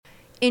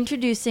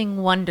Introducing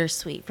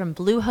Wondersuite from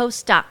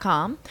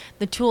Bluehost.com,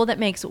 the tool that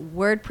makes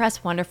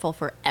WordPress wonderful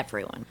for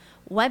everyone.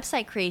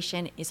 Website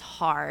creation is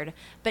hard,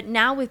 but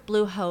now with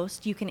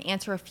Bluehost, you can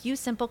answer a few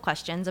simple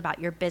questions about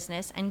your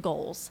business and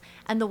goals,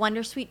 and the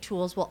Wondersuite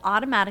tools will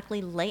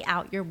automatically lay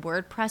out your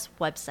WordPress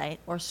website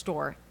or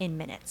store in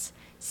minutes.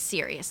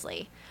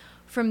 Seriously.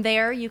 From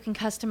there, you can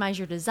customize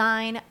your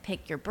design,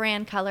 pick your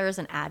brand colors,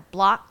 and add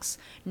blocks.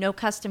 No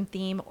custom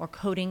theme or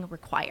coding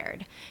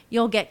required.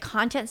 You'll get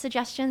content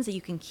suggestions that you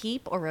can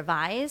keep or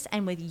revise,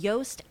 and with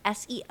Yoast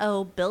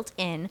SEO built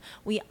in,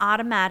 we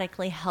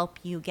automatically help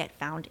you get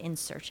found in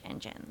search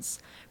engines.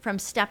 From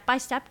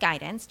step-by-step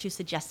guidance to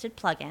suggested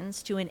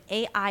plugins to an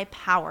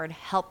AI-powered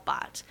help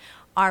bot,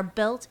 our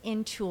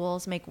built-in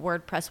tools make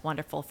WordPress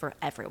wonderful for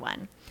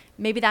everyone.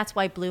 Maybe that's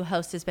why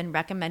Bluehost has been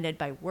recommended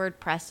by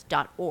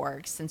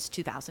WordPress.org since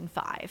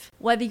 2005.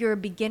 Whether you're a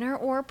beginner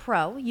or a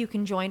pro, you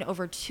can join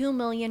over 2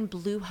 million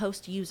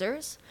Bluehost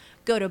users.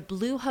 Go to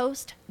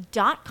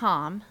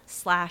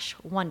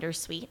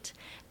bluehost.com/wondersuite.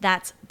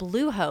 That's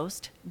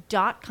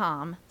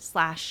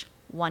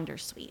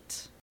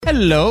bluehost.com/wondersuite.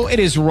 Hello, it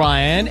is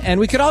Ryan, and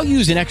we could all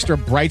use an extra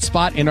bright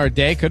spot in our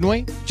day, couldn't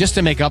we? Just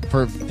to make up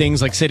for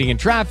things like sitting in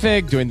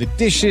traffic, doing the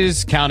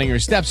dishes, counting your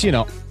steps, you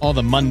know, all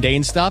the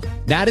mundane stuff.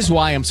 That is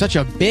why I'm such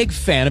a big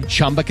fan of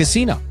Chumba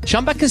Casino.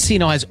 Chumba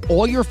Casino has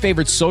all your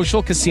favorite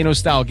social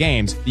casino-style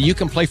games that you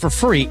can play for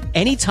free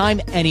anytime,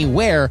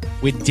 anywhere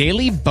with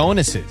daily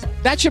bonuses.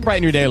 That should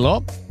brighten your day a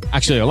little.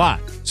 Actually, a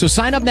lot. So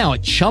sign up now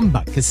at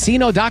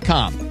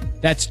ChumbaCasino.com.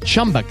 That's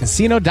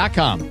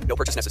ChumbaCasino.com. No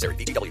purchase necessary.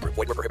 VGW Group.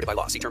 Void where prohibited by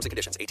law. See terms and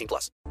conditions.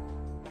 18+.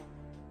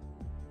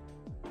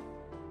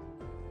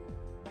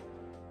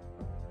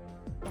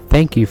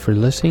 Thank you for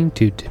listening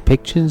to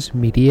Depictions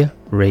Media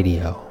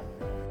Radio.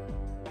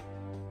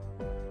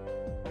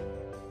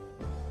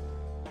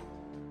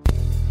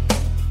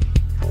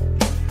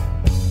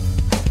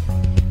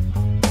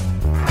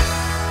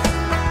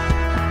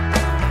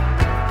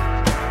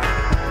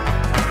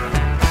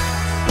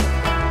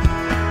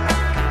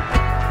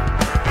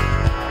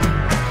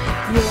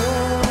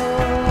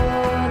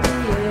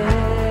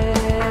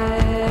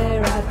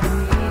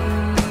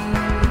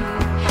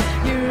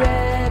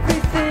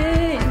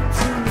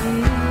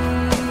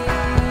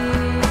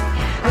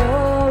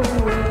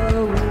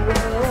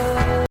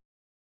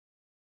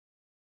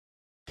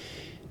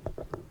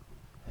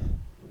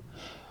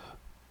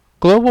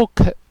 Global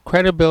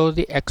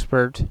credibility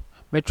expert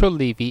Mitchell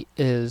Levy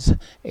is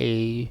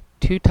a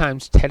 2-time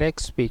TEDx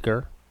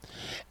speaker,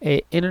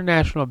 an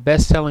international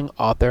best-selling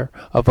author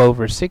of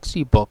over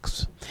 60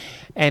 books,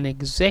 an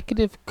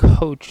executive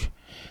coach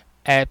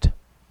at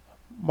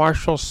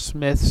Marshall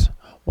Smith's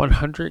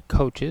 100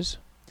 Coaches.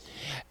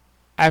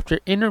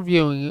 After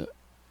interviewing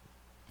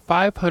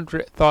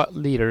 500 thought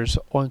leaders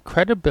on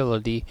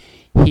credibility,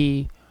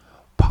 he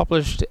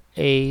published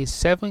a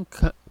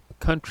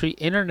 7-country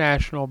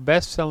international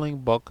best-selling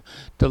book,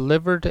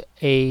 delivered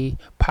a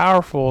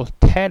powerful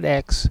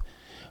TEDx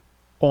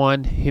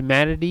on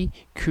humanity,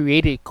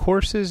 created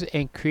courses,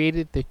 and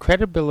created the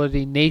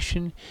Credibility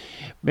Nation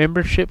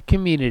membership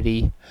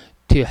community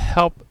to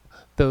help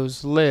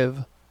those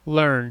live,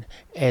 learn,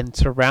 and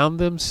surround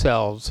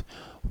themselves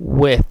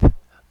with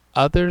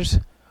others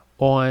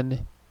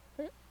on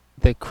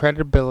the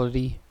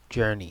credibility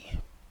journey.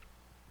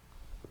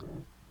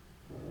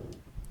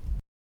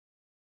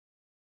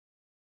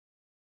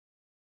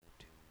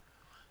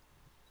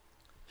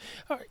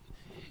 All right.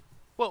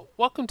 Well,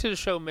 welcome to the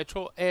show,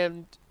 Mitchell.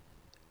 And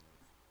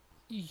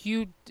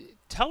you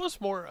tell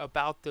us more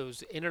about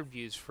those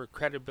interviews for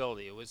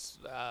credibility. It was,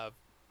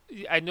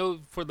 I know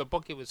for the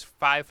book it was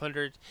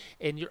 500,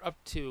 and you're up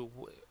to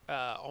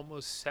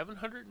almost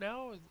 700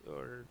 now,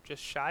 or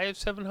just shy of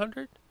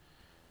 700.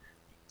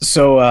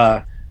 So,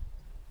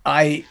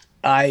 I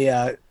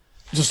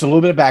just a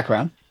little bit of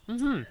background.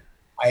 Mm-hmm.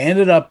 I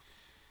ended up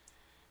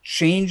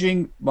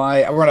changing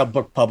I run a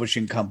book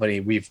publishing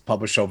company. We've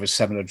published over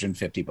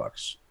 750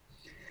 books.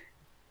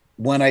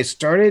 When I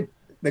started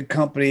the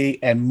company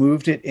and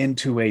moved it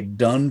into a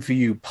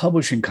done-for-you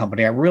publishing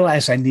company, I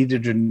realized I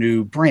needed a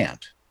new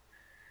brand.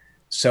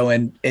 So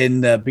in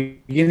the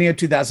beginning of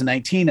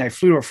 2019, I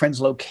flew to a friend's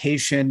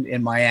location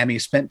in Miami,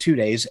 spent 2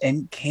 days,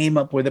 and came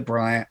up with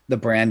the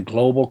brand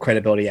Global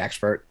Credibility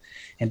Expert.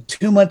 And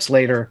 2 months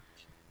later,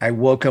 I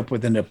woke up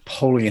with a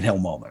Napoleon Hill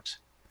moment.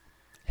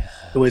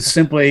 It was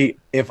simply,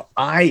 if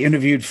I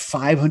interviewed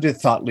 500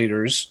 thought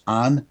leaders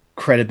on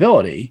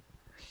credibility,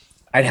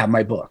 I'd have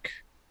my book.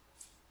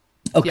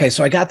 Okay,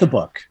 So I got the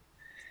book.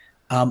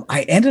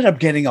 I ended up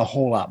getting a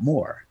whole lot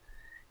more.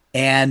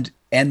 And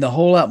the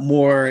whole lot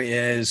more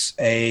is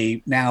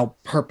a now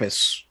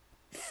purpose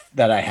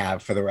that I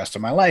have for the rest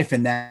of my life.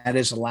 And that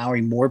is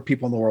allowing more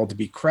people in the world to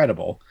be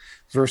credible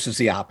versus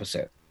the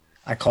opposite.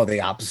 I call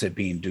the opposite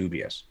being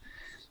dubious.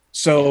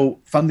 So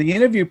from the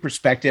interview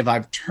perspective,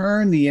 I've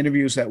turned the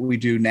interviews that we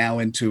do now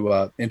into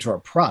a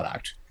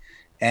product.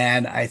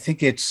 And I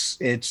think it's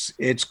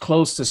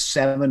close to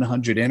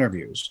 700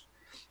 interviews.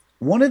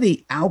 One of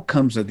the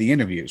outcomes of the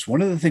interviews,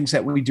 one of the things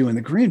that we do in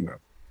the green room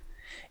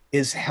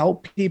is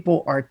help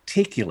people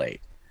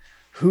articulate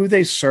who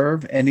they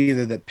serve and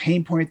either the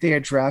pain point they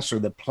address or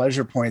the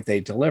pleasure point they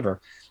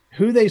deliver,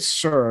 who they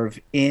serve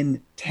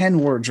in 10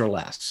 words or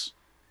less.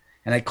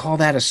 And I call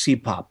that a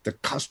CPOP, the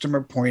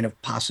customer point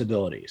of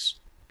possibilities.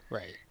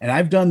 Right. And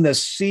I've done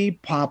this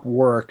CPOP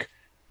work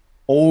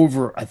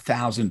over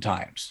 1,000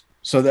 times.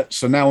 So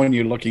now when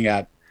you're looking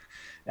at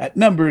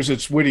numbers,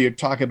 it's what do you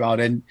talk about?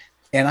 And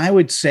I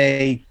would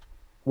say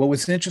what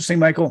was interesting,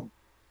 Michael,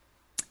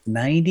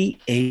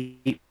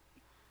 98%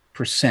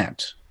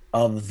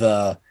 of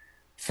the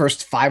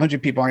first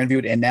 500 people I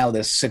interviewed, and now the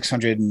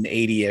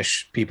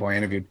 680-ish people I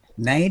interviewed,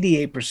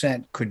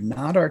 98% could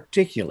not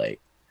articulate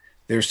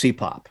their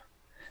CPOP.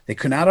 They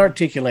could not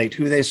articulate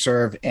who they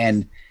serve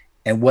and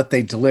what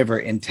they deliver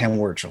in 10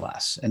 words or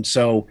less. And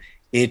so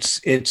it's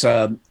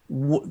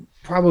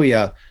probably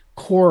a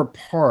core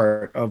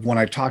part of when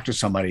I talk to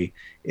somebody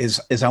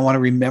is I want to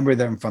remember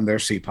them from their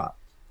CPOP.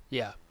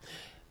 Yeah.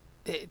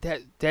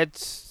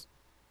 That's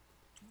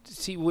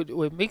see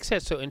what makes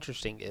that so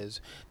interesting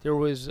is there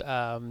was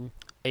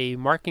a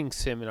marketing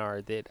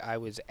seminar that I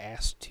was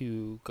asked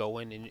to go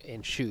in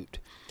and shoot,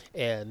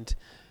 and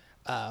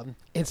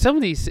some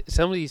of these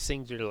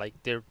things are like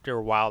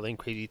they're wild and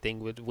crazy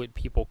things what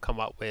people come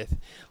up with.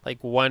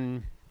 Like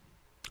one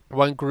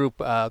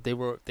group,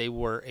 they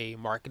were a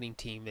marketing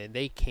team, and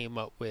they came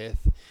up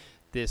with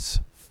this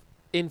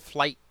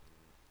in-flight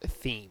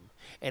theme,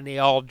 and they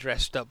all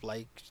dressed up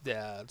like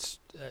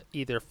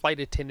either flight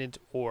attendant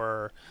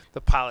or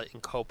the pilot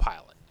and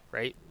co-pilot,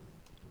 right?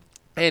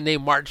 And they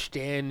marched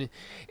in,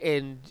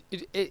 and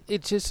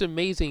it's just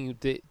amazing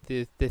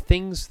the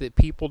things that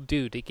people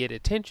do to get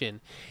attention.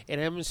 And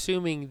I'm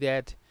assuming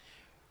that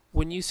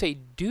when you say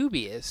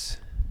dubious,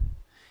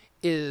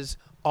 is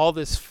all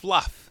this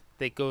fluff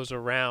that goes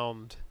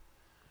around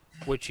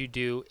what you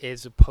do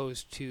as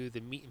opposed to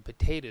the meat and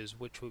potatoes,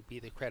 which would be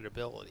the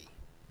credibility.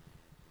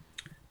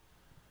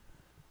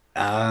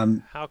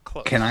 How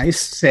close? Can I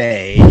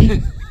say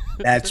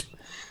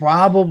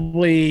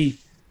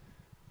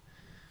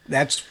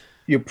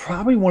you're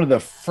probably one of the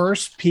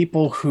first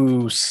people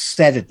who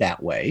said it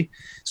that way.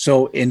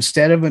 So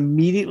instead of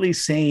immediately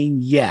saying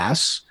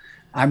yes,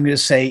 I'm going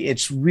to say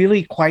it's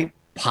really quite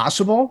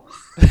possible.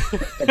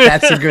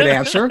 That's a good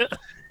answer.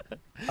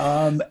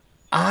 So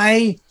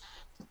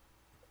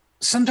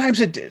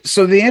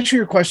the answer to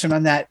your question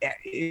on that,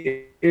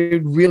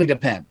 it really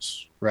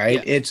depends,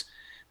 right?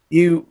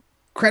 Yeah.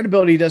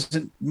 Credibility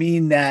doesn't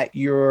mean that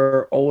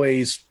you're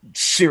always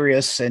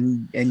serious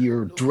and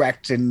you're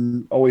direct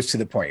and always to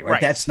the point, right?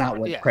 That's not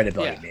what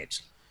credibility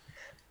means.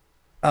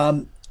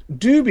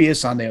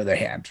 Dubious, on the other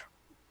hand,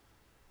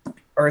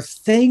 are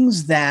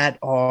things that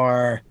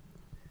are,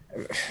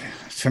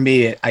 for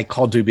me, I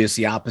call dubious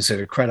the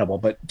opposite of credible,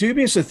 but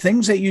dubious are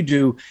things that you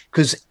do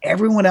because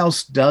everyone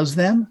else does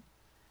them,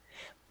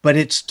 but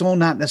it's still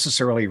not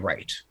necessarily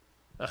right.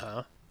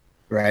 Uh-huh.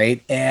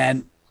 Right.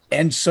 And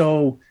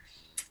so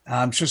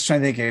I'm just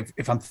trying to think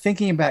if I'm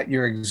thinking about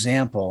your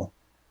example.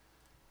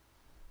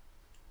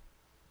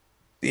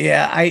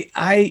 Yeah,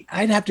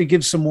 I'd have to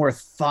give some more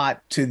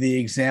thought to the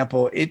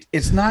example.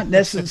 It's not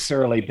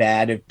necessarily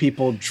bad if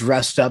people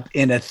dressed up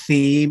in a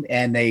theme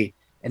and they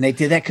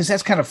did that because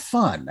that's kind of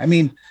fun. I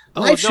mean,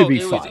 life should be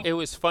fun. It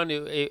was fun.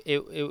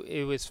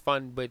 It was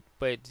fun, but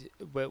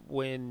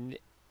when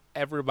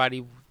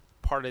everybody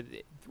part of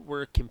it,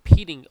 were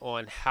competing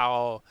on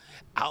how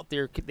out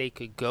there they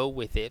could go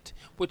with it,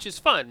 which is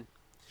fun.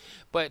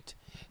 But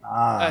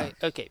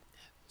okay,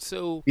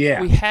 so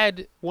we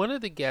had one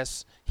of the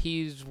guests.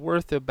 He's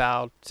worth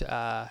about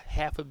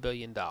 $500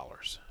 million,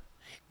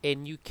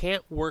 and you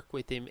can't work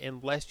with him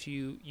unless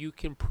you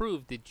can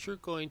prove that you're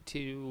going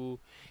to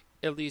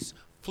at least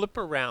flip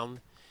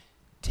around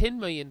 $10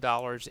 million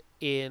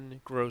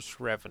in gross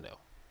revenue.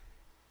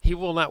 He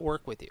will not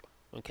work with you.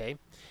 Okay,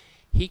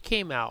 he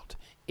came out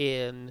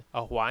in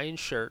a Hawaiian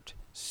shirt,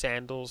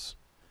 sandals,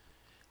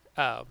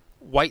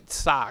 white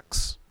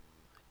socks,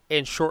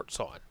 and shorts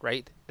on,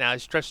 right? Now, I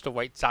stretched the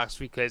white socks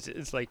because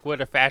it's like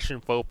what a fashion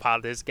faux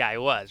pas this guy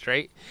was,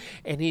 right?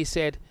 And he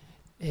said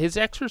his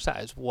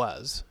exercise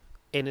was,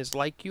 and is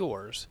like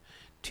yours,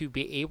 to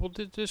be able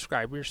to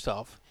describe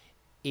yourself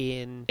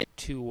in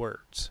 2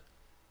 words.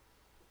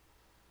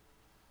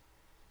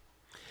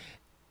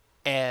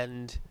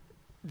 And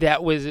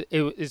that was,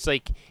 it's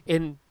like,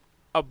 in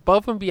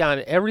above and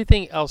beyond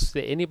everything else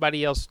that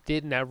anybody else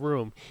did in that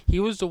room, he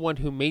was the one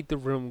who made the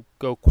room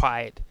go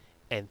quiet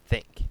and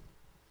think.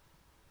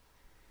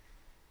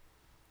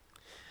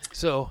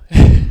 So,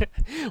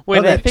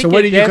 when I think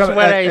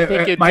I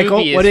think of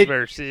Michael,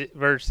 dubious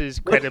versus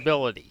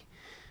credibility.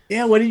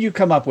 Yeah, what did you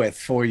come up with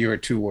for your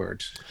 2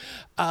 words?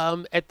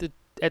 At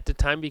the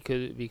time,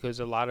 because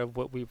a lot of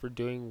what we were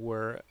doing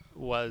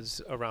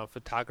was around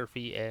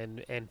photography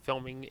and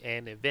filming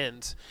and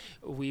events,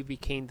 we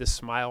became the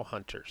smile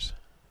hunters.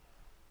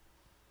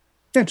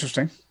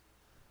 Interesting.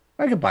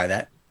 I could buy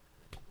that.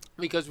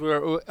 Because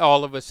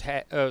all of us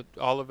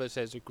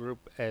as a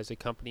group, as a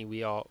company,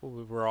 we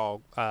were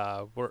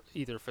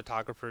either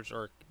photographers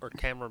or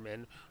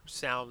cameramen,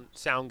 sound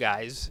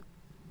guys,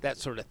 that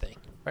sort of thing,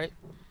 right?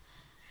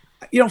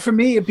 For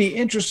me, it'd be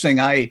interesting.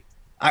 I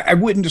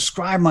wouldn't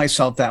describe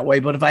myself that way,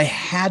 but if I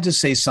had to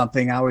say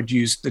something, I would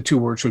use the two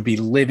words would be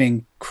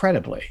living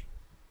credibly.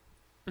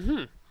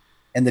 Mm-hmm.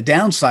 And the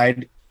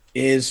downside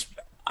is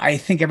I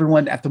think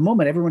everyone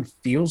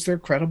feels they're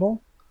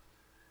credible.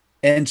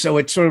 And so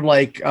it's sort of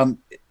like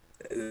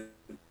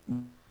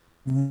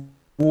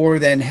more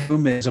than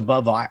whom is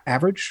above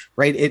average,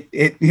 right?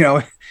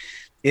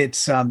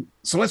 So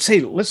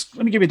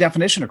let me give you a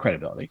definition of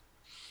credibility.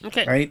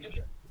 Okay.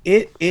 Right.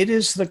 It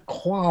is the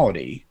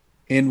quality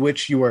in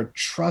which you are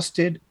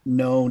trusted,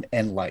 known,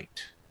 and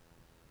liked.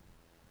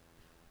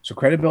 So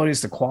credibility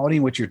is the quality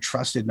in which you're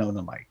trusted, known,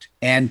 and liked.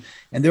 And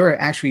there are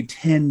actually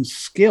 10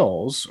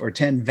 skills or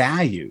 10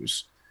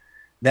 values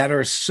that are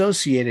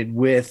associated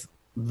with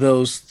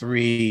those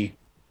three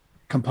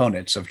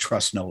components of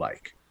trust, know,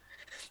 like.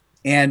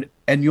 And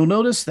you'll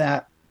notice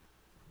that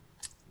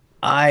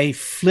I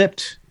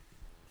flipped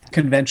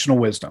conventional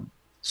wisdom.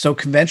 So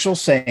conventional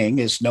saying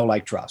is know,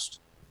 like, trust.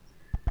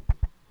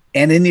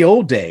 And in the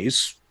old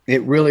days,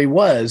 it really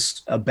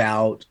was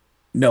about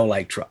know,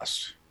 like,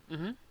 trust,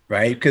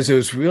 right? Because it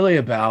was really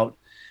about,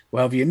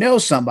 well, if you know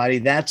somebody,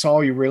 that's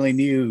all you really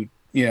knew,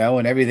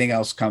 and everything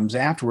else comes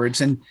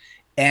afterwards.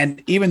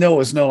 And even though it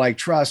was know, like,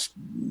 trust,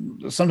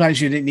 sometimes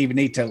you didn't even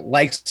need to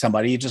like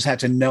somebody. You just had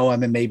to know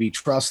them and maybe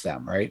trust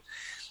them, right?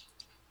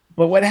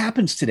 But what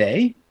happens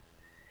today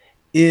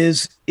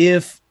is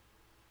if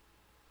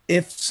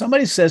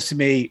somebody says to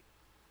me,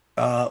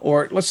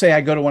 or let's say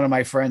I go to one of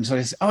my friends and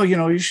I say, oh,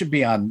 you should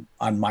be on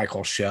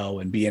Michael's show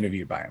and be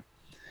interviewed by him.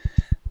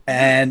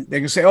 And they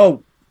can say,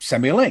 oh,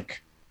 send me a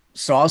link.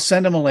 So I'll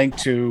send them a link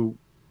to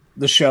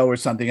the show or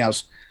something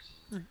else.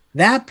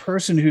 That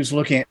person who's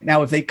looking at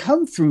now, if they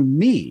come through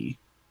me,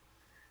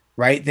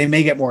 right, they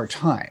may get more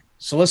time.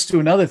 So let's do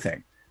another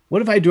thing.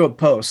 What if I do a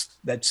post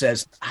that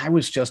says, I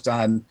was just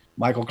on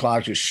Michael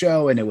Clark's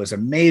show and it was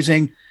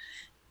amazing.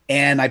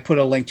 And I put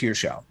a link to your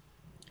show.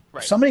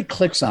 Right. If somebody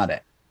clicks on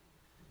it,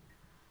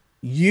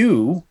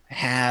 you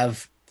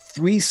have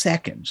 3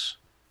 seconds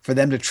for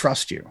them to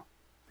trust you.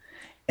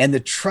 And the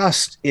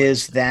trust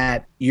is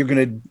that you're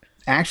going to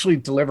actually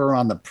deliver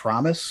on the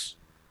promise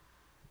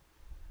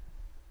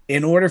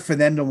in order for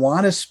them to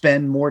want to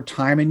spend more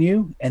time in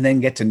you and then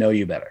get to know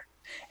you better.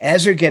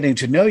 As they're getting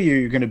to know you,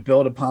 you're going to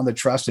build upon the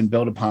trust and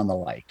build upon the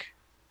like.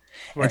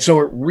 Right. And so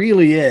it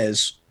really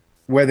is,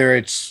 whether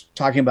it's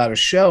talking about a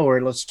show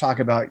or let's talk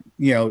about,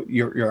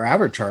 your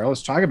avatar,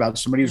 let's talk about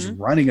somebody who's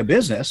running a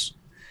business.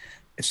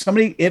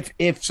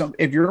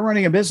 If you're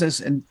running a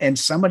business and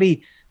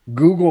somebody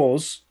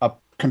Googles a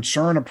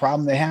concern, a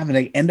problem they have, and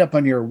they end up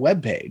on your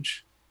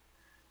webpage,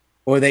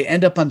 or they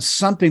end up on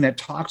something that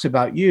talks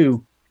about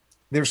you,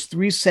 there's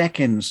 3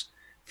 seconds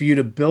for you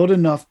to build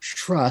enough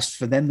trust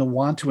for them to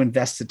want to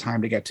invest the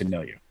time to get to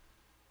know you.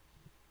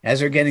 As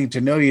they're getting to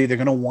know you, they're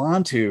going to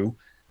want to,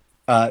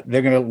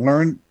 they're going to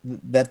learn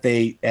that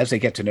as they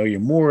get to know you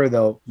more,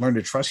 they'll learn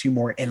to trust you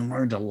more and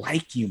learn to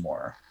like you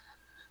more.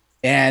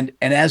 And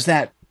as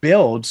that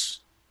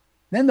builds,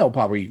 then they'll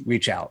probably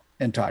reach out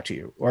and talk to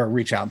you, or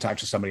reach out and talk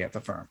to somebody at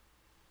the firm.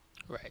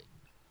 Right.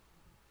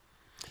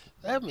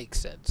 That makes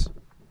sense.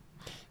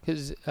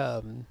 Because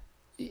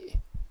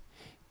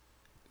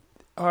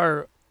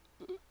our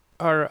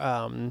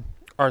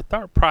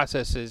thought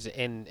processes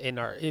and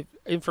our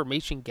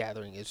information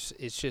gathering is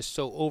just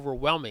so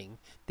overwhelming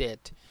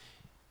that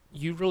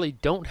you really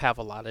don't have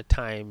a lot of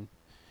time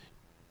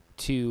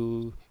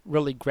to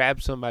really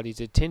grab somebody's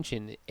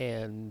attention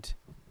and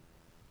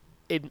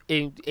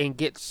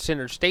get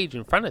center stage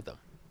in front of them.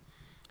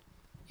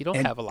 You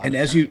don't have a lot. And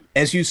as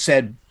you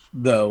said,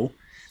 though,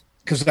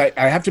 because I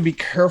have to be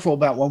careful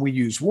about when we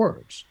use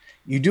words.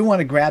 You do want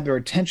to grab their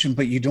attention,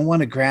 but you don't want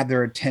to grab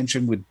their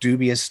attention with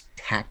dubious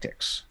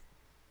tactics.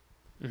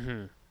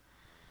 Mm-hmm.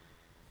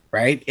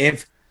 Right?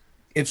 If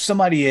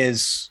somebody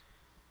is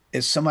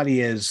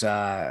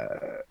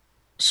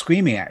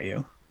screaming at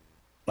you,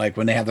 like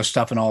when they have their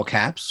stuff in all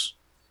caps,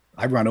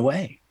 I run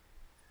away.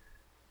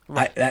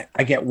 Right.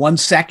 I get 1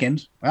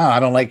 second. Oh, I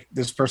don't like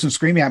this person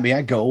screaming at me.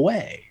 I go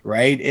away.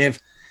 Right?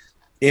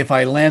 If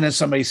I land on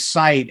somebody's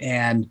site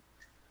and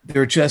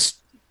they're just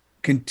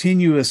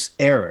continuous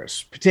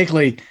errors,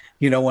 particularly,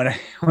 when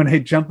I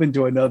jump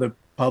into another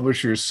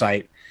publisher's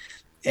site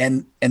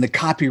and the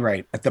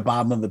copyright at the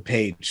bottom of the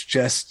page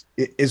just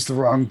is the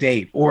wrong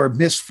date or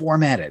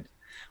misformatted,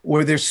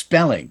 or there's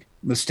spelling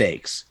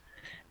mistakes.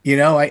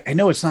 I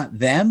know it's not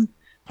them.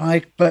 I'm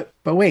like, but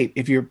wait,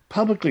 if you're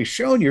publicly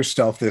showing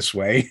yourself this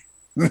way,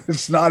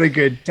 it's not a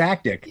good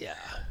tactic. Yeah.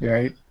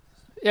 Right.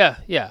 Yeah.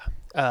 Yeah.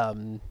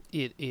 I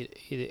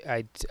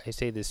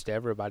say this to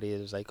everybody.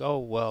 Is like, oh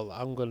well,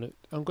 I'm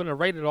gonna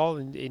write it all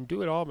and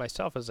do it all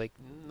myself. I was like,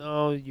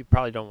 no, you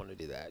probably don't want to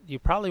do that. You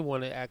probably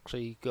want to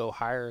actually go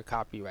hire a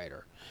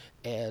copywriter,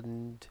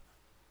 and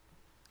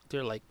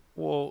they're like,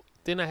 well,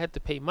 then I had to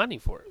pay money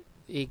for it.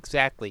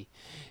 Exactly.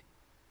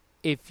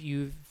 If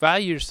you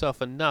value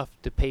yourself enough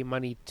to pay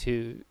money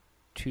to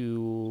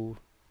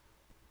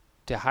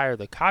to hire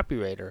the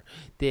copywriter,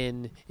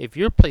 then if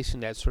you're placing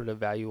that sort of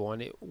value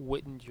on it,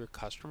 wouldn't your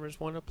customers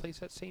want to place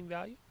that same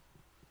value?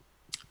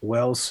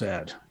 Well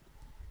said.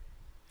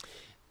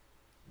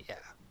 Yeah.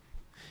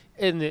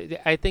 And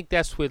I think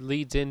that's what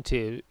leads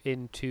into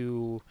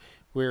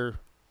where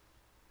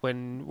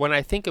when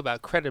I think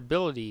about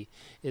credibility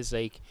is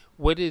like,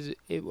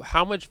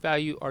 how much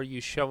value are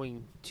you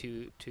showing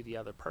to the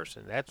other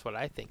person? That's what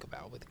I think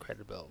about with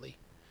credibility.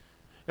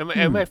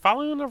 Am I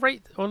following on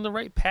the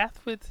right path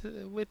with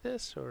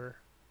this, or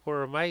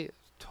am I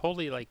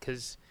totally like,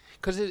 because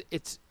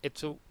it's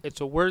a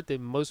word that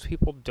most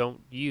people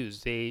don't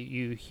use.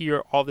 You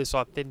hear all this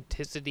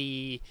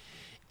authenticity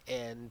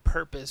and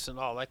purpose and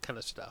all that kind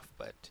of stuff,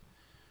 but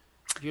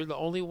you're the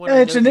only one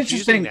It's an that's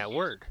interesting using that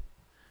word.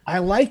 I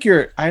like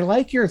your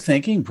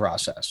thinking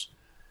process,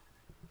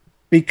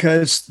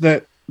 because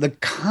the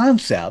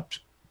concept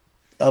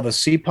of a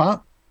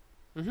CPOP,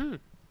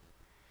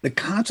 the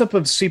concept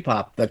of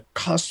CPOP, the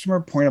customer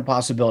point of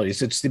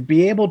possibilities, it's to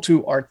be able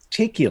to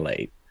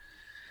articulate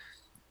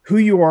who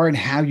you are and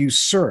how you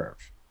serve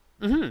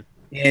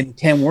in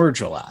 10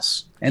 words or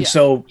less. And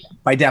so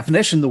by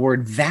definition, the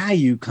word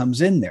value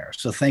comes in there.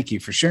 So thank you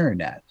for sharing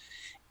that.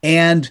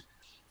 And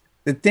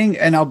the thing,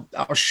 and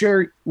I'll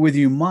share with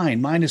you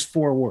mine. Mine is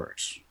 4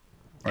 words,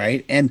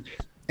 right? And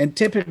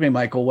typically,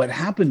 Michael, what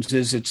happens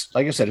is, it's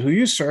like I said, who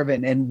you serve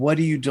and what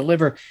do you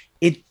deliver?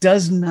 It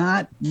does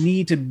not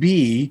need to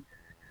be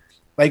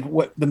like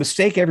what the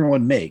mistake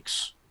everyone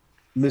makes.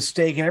 The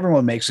mistake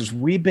everyone makes is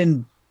we've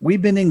been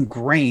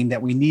ingrained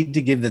that we need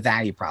to give the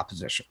value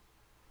proposition.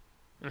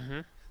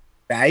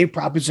 Value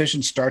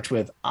proposition starts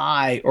with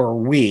I or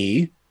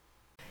we.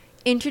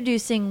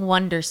 Introducing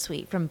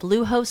Wondersuite from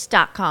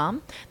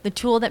Bluehost.com, the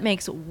tool that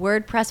makes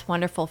WordPress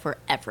wonderful for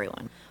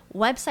everyone.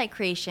 Website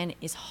creation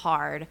is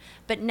hard,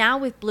 but now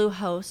with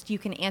Bluehost, you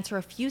can answer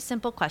a few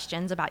simple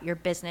questions about your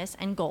business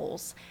and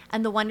goals,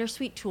 and the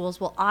Wondersuite tools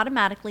will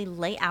automatically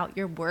lay out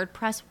your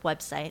WordPress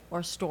website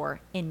or store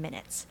in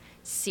minutes.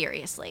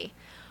 Seriously.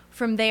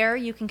 From there,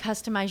 you can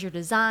customize your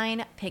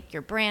design, pick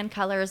your brand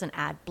colors, and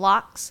add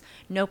blocks.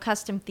 No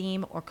custom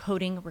theme or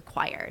coding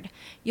required.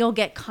 You'll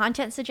get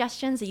content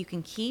suggestions that you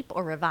can keep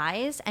or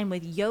revise, and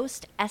with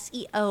Yoast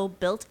SEO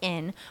built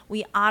in,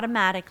 we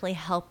automatically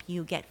help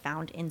you get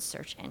found in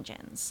search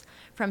engines.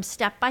 From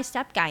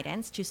step-by-step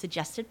guidance to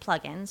suggested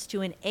plugins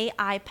to an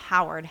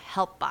AI-powered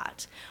help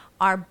bot,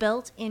 our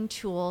built-in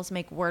tools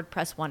make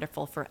WordPress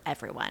wonderful for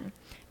everyone.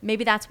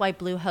 Maybe that's why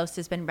Bluehost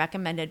has been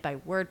recommended by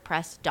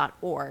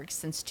WordPress.org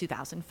since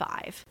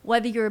 2005.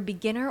 Whether you're a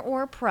beginner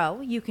or a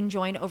pro, you can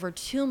join over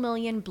 2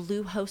 million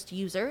Bluehost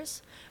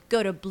users.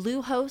 Go to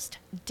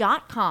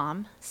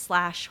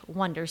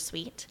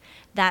bluehost.com/wondersuite.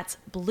 That's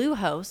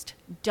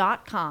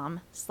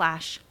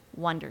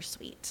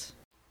bluehost.com/wondersuite.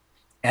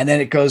 And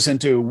then it goes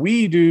into,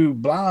 we do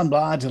blah and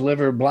blah,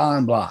 deliver blah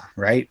and blah,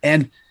 right?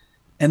 And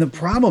the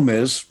problem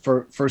is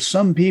for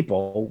some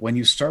people, when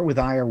you start with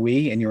I or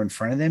we and you're in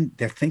front of them,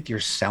 they think you're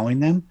selling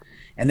them,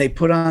 and they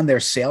put on their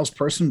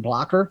salesperson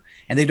blocker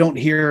and they don't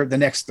hear the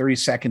next 30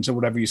 seconds of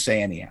whatever you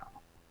say anyhow.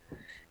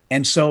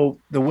 And so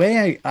the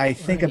way I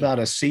think about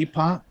a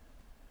CPOP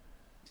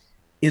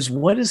is,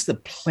 what is the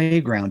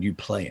playground you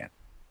play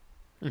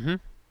in?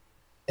 And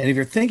if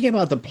you're thinking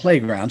about the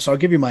playground, so I'll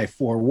give you my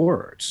 4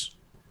 words.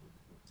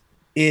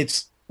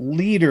 It's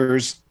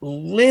leaders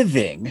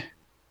living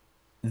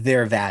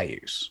their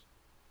values.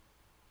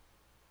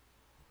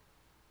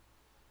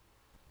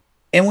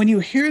 And when you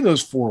hear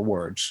those 4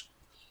 words,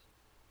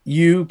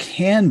 you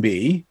can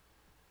be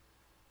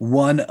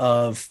one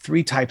of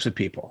 3 types of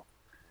people.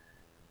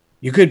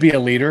 You could be a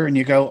leader and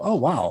you go, oh,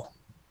 wow,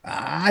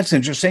 that's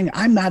interesting.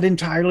 I'm not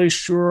entirely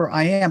sure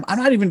I am. I'm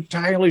not even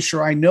entirely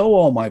sure I know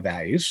all my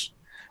values,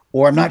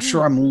 or I'm not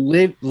sure I'm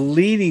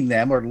leading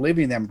them or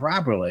living them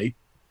properly.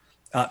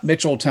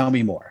 Mitchell, tell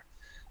me more.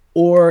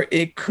 Or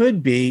it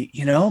could be,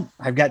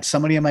 I've got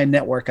somebody in my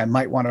network I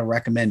might want to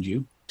recommend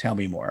you. Tell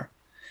me more.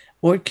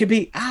 Or it could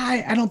be,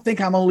 I don't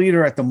think I'm a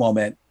leader at the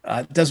moment.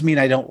 It doesn't mean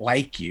I don't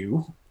like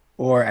you,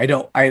 or I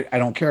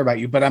don't care about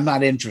you, but I'm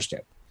not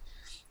interested.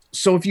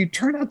 So if you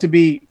turn out to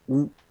be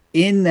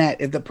in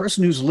that, if the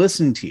person who's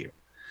listening to you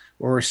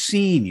or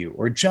seeing you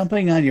or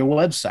jumping on your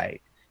website,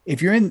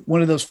 if you're in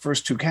one of those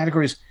first 2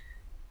 categories,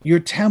 your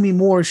tell me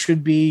more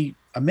should be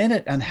a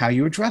minute on how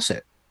you address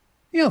it.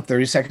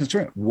 30 seconds to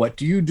it. What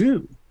do you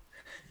do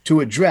to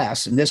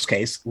address, in this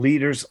case,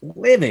 leaders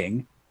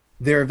living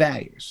their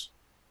values?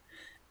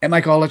 And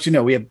Mike, I'll let you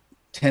know, we have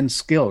 10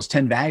 skills,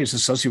 10 values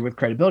associated with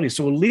credibility.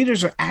 So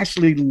leaders are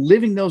actually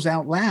living those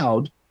out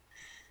loud,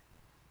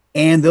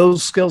 and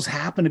those skills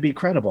happen to be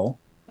credible.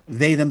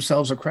 They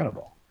themselves are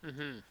credible.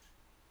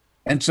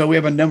 And so we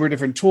have a number of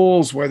different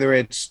tools, whether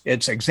it's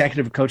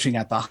executive coaching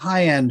at the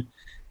high end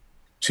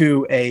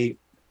to a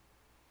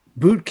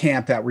boot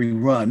camp that we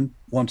run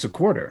once a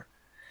quarter,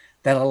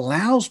 that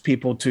allows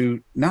people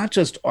to not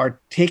just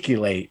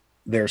articulate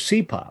their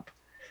CPOP,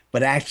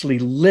 but actually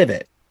live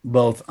it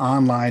both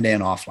online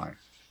and offline.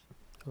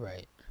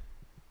 Right.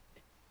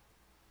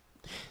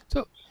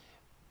 So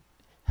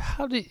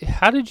How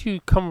did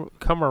you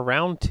come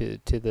around to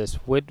this?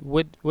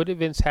 What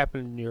events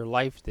happened in your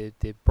life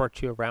that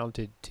brought you around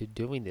to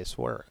doing this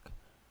work?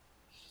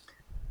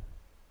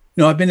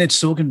 I've been in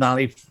Silicon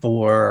Valley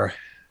for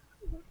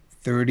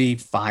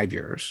 35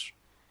 years.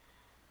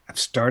 I've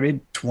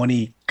started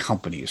 20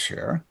 companies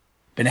here.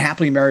 Been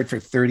happily married for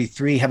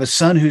 33. Have a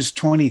son who's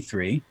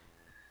 23.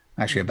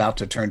 Actually, about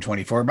to turn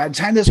 24. By the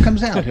time this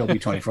comes out, he'll be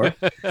 24.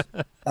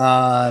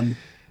 um,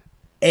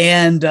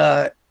 and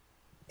I've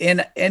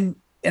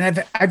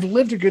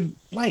lived a good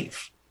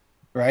life,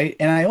 right?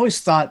 And I always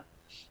thought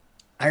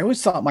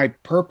my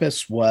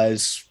purpose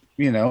was,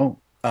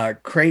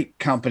 create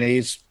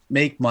companies,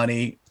 make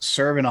money,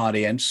 serve an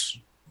audience,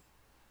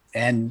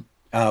 and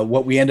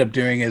what we end up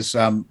doing is,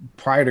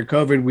 prior to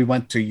COVID, we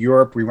went to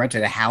Europe. We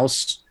rented a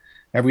house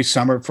every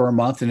summer for a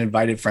month and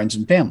invited friends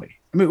and family.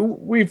 I mean,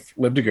 we've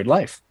lived a good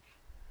life.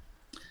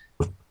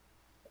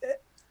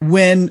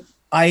 When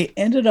I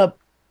ended up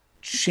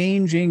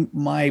changing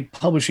my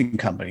publishing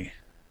company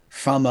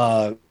from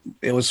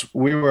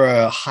we were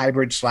a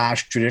hybrid /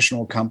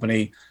 traditional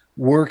company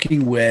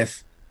working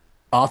with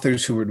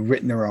authors who had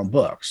written their own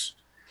books.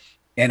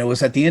 And it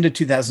was at the end of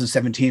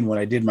 2017 when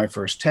I did my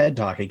first TED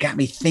Talk. It got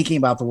me thinking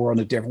about the world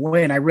in a different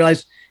way. And I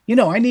realized,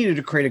 I needed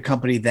to create a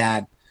company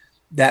that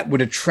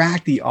would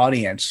attract the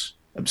audience.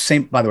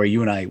 Same, by the way,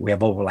 you and I, we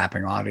have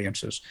overlapping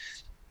audiences.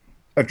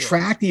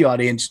 Attract the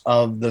audience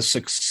of the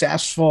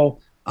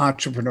successful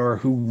entrepreneur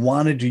who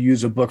wanted to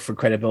use a book for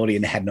credibility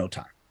and had no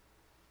time.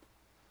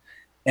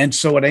 And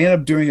so what I ended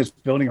up doing is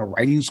building a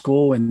writing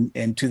school in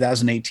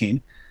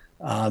 2018,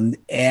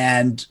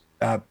 and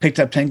picked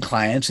up 10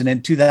 clients. And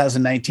in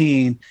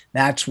 2019,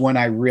 that's when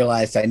I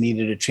realized I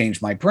needed to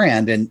change my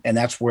brand. And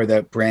that's where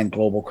the brand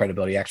Global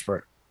Credibility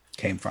Expert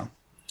came from.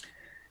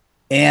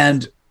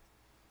 And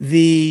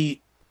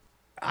I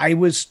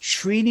was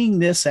treating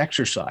this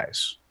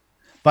exercise.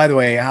 By the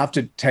way, I have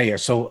to tell you,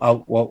 so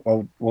I'm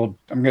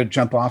going to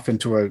jump off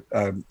into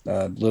a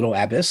little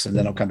abyss, and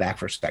then I'll come back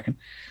for a second.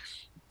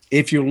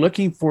 If you're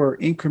looking for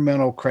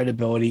incremental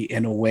credibility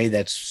in a way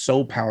that's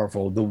so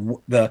powerful,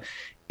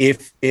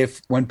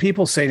 if when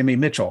people say to me,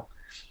 Mitchell,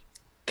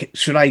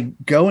 should I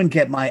go and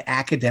get my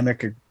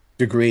academic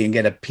degree and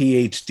get a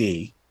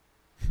PhD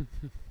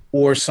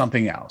or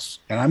something else?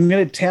 And I'm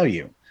going to tell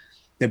you,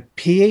 the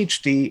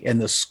PhD in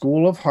the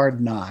School of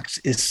Hard Knocks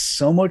is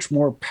so much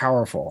more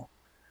powerful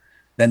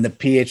than the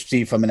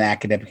PhD from an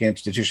academic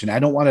institution. I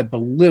don't want to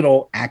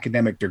belittle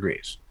academic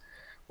degrees.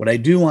 What I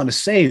do want to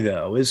say,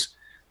 though, is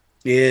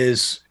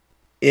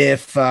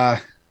if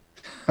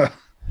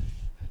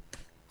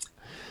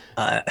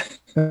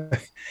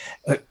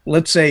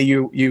let's say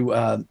you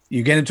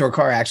get into a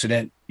car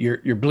accident,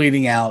 you're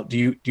bleeding out.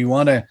 Do you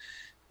want to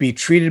be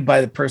treated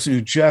by the person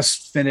who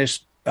just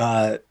finished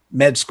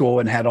med school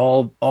and had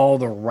all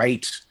the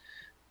right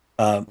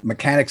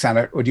mechanics on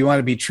it, or do you want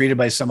to be treated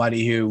by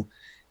somebody who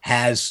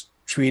has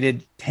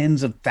treated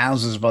tens of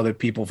thousands of other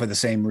people for the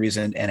same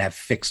reason and have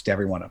fixed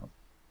every one of them,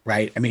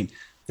 right? I mean,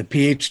 the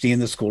PhD in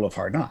the School of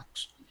Hard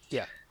Knocks.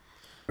 Yeah.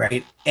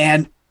 Right.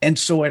 And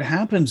so what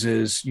happens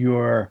is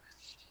your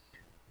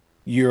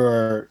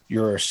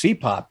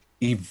CPOP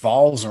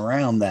evolves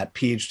around that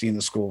PhD in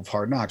the School of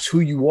Hard Knocks.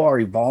 Who you are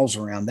evolves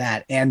around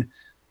that. And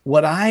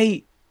when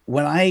I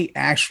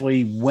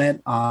actually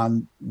went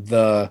on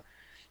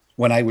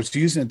when I was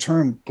using the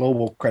term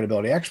Global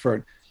Credibility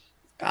Expert,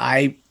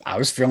 I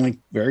was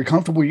feeling very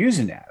comfortable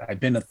using that. I've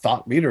been a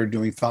thought leader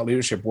doing thought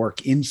leadership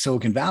work in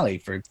Silicon Valley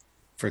for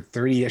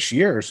 30-ish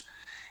years.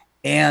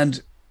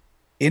 And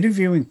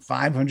interviewing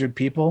 500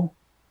 people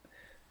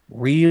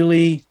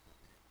really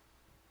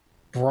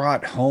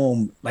brought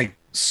home, like,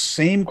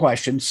 same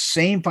questions,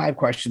 same 5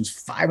 questions,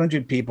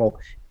 500 people.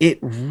 It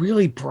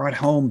really brought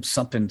home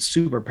something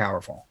super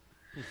powerful.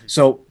 Mm-hmm.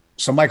 So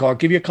Michael, I'll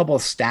give you a couple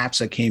of stats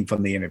that came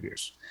from the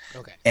interviews.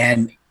 Okay.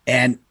 And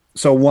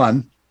so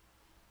one,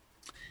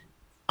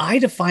 I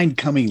defined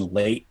coming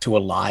late to a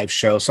live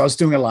show. So I was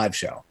doing a live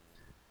show.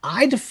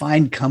 I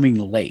defined coming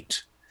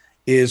late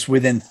is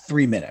within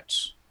 3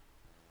 minutes.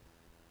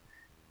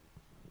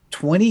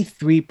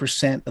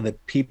 23% of the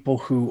people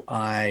who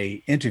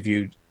I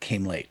interviewed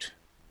came late.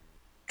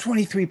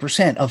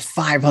 23% of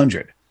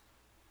 500.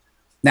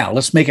 Now,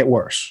 let's make it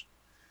worse.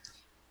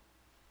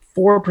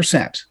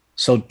 4%.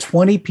 So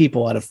 20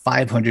 people out of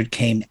 500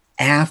 came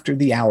after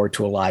the hour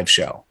to a live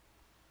show.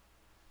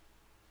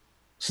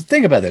 So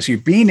think about this. You're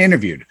being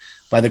interviewed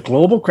by the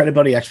Global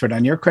Credibility Expert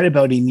on your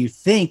credibility, and you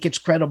think it's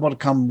credible to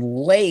come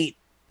late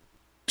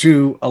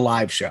to a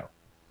live show,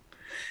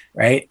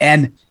 right?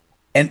 And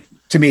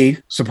to me,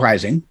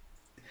 surprising.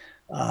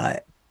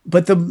 But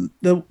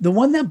the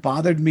one that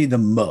bothered me the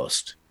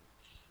most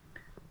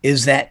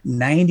is that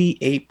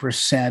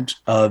 98%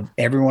 of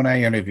everyone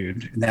I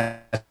interviewed, and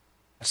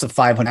that's the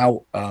 500,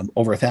 now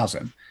over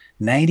 1,000,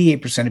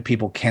 98% of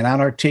people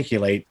cannot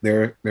articulate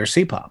their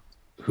CPOP,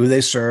 who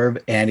they serve,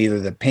 and either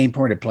the pain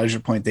point or pleasure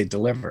point they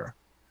deliver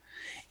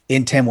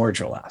in 10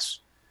 words or less.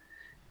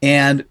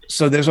 And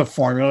so there's a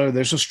formula,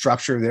 there's a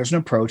structure, there's an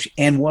approach,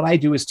 and what I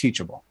do is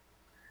teachable.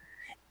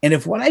 And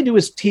if what I do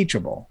is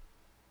teachable,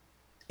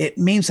 it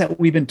means that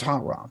we've been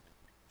taught wrong.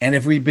 And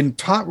if we've been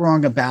taught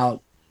wrong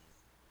about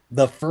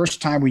the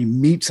first time we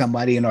meet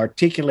somebody and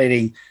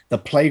articulating the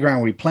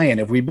playground we play in,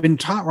 if we've been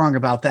taught wrong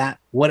about that,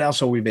 what else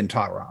have we been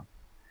taught wrong?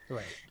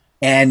 Right.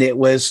 And it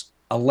was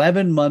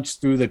 11 months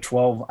through the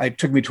 12. It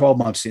took me 12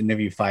 months to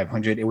interview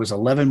 500. It was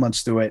 11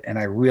 months through it. And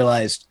I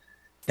realized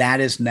that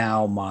is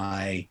now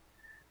my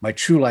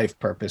true life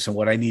purpose and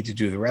what I need to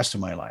do the rest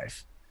of my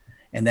life.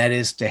 And that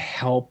is to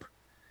help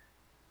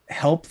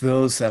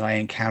those that I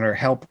encounter.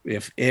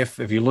 If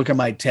you look at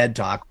my TED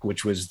Talk,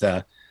 which was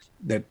the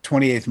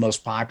 28th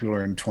most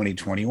popular in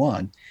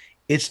 2021,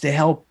 it's to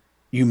help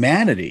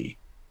humanity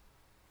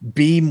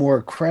be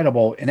more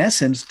credible. In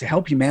essence, to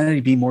help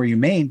humanity be more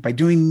humane by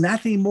doing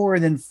nothing more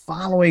than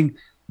following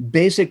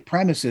basic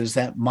premises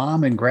that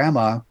mom and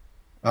grandma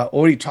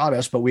already taught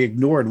us, but we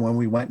ignored when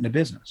we went into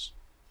business.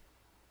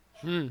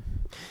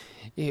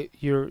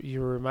 You're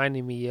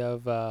reminding me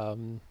of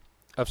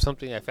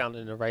something I found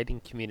in the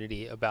writing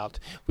community about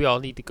we all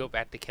need to go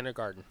back to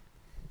kindergarten.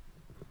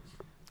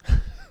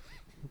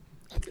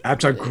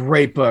 That's a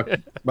great book,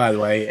 by the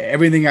way.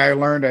 Everything I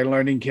learned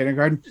in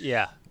kindergarten.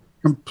 Yeah.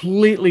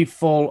 Completely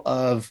full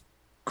of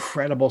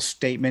credible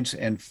statements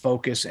and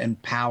focus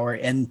and power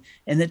and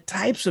the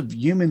types of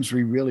humans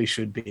we really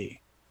should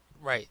be.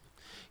 Right.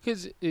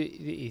 Because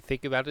you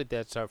think about it,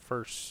 that's our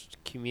first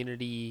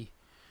community.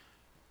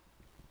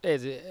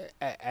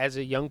 As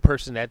a young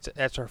person,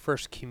 that's our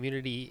first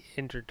community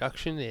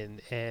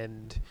introduction,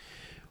 and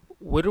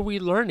what are we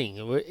learning?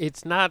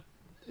 It's not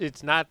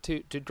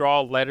to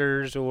draw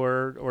letters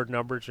or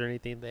numbers or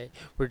anything.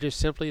 We're just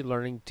simply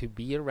learning to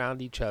be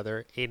around each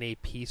other in a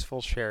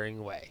peaceful,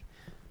 sharing way.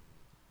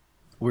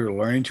 We're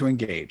learning to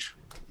engage.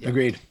 Yeah.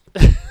 Agreed.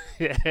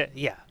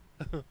 Yeah.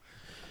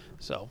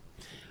 So,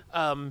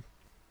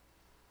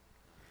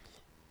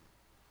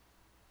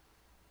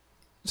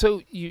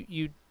 so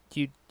you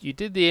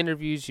did the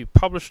interviews, you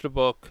published a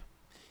book,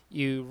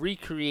 you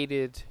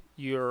recreated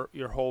your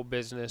whole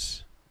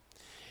business,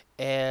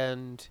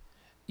 and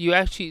you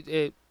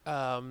actually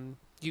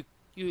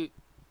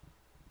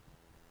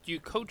you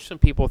coach some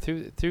people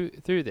through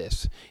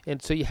this,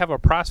 and so you have a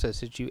process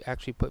that you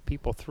actually put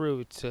people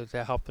through to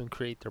help them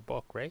create their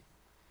book, right?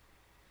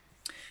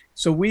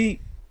 So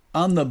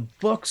on the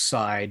book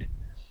side,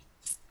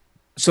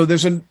 so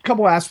there's a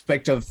couple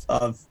aspects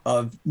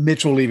of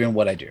Mitchell leaving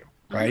what I do,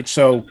 right?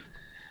 So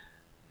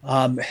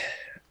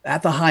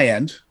at the high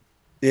end,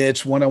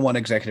 it's one-on-one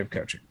executive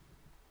coaching.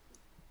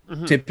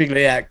 Mm-hmm.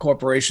 Typically at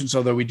corporations,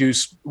 although we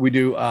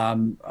do.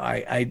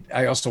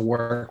 I also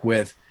work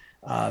with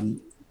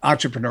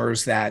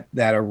entrepreneurs that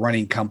are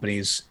running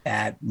companies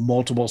at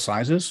multiple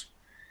sizes.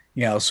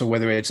 So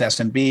whether it's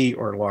SMB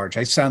or large,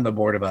 I sat on the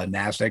board of a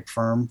NASDAQ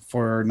firm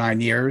for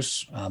 9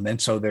 years, and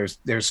so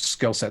there's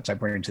skill sets I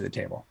bring to the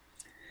table.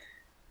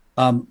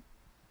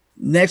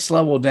 Next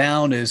level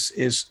down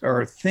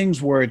are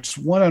things where it's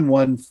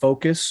one-on-one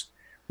focus,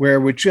 where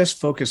we're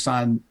just focused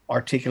on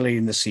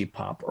articulating the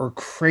CPOP or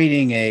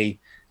creating a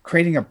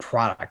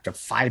product, a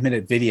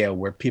 5-minute video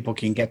where people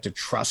can get to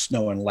trust,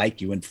 know, and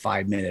like you in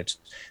 5 minutes.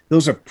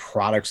 Those are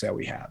products that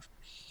we have.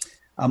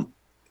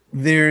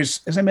 There's,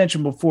 as I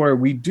mentioned before,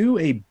 we do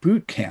a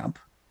boot camp.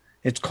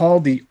 It's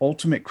called the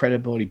Ultimate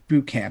Credibility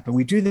Boot Camp, and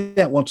we do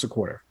that once a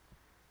quarter.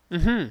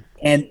 Mm-hmm.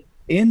 And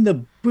in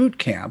the boot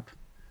camp,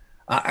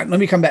 let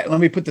me come back. Let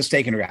me put the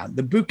stake in the ground.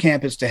 The boot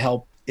camp is to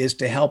help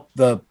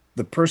the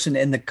person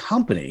in the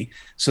company.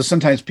 So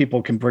sometimes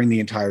people can bring the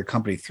entire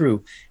company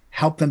through,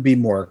 help them be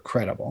more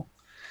credible.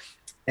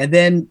 And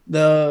then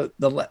I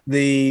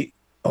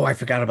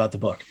forgot about the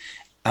book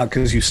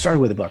because you started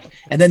with a book.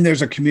 And then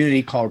there's a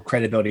community called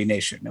Creditablity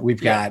Nation. We've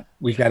got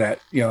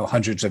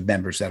hundreds of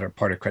members that are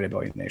part of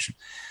Creditablity Nation.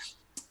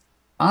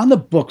 On the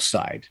book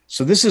side,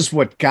 so this is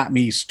what got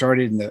me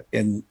started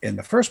in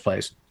the first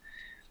place.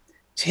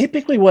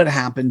 Typically what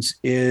happens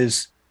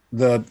is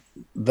the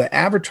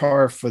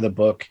avatar for the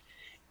book,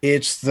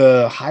 it's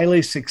the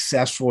highly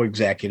successful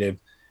executive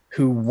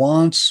who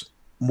wants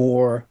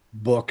more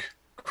book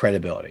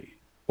credibility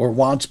or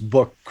wants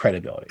book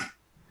credibility.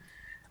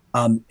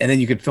 And then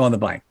you could fill in the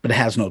blank, but it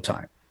has no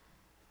time.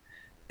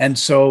 And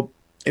so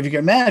if you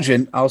can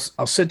imagine, I'll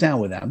sit down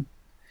with them.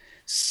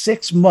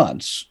 6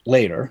 months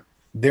later,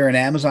 they're an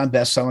Amazon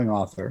best-selling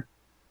author,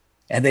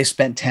 and they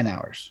spent 10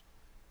 hours.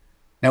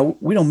 Now,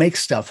 we don't make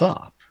stuff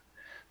up.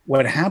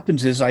 What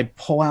happens is I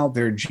pull out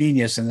their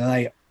genius, and then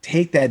I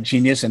take that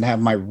genius and have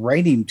my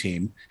writing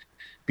team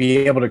be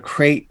able to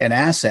create an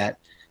asset.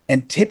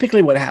 And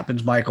typically what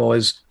happens, Michael,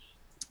 is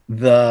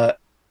this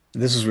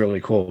is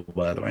really cool,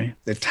 by the way.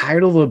 The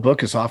title of the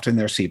book is often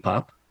their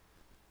CPOP.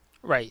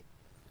 Right.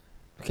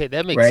 Okay,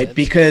 that makes sense. Right,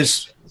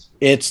 because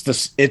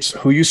it's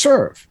who you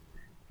serve.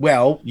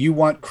 Well, you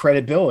want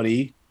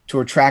credibility to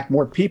attract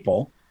more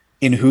people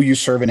in who you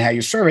serve and how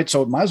you serve it.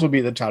 So it might as well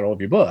be the title of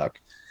your book.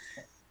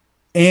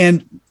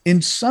 And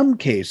in some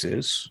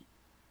cases,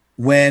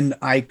 when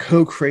I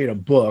co-create a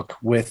book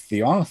with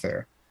the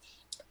author,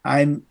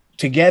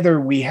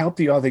 we help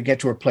the author get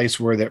to a place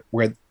where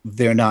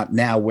they're not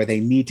now where they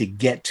need to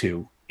get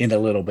to in a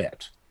little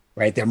bit,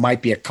 right? There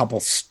might be a couple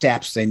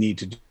steps they need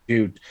to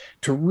do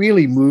to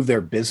really move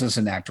their business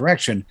in that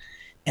direction.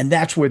 And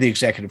that's where the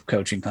executive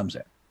coaching comes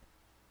in.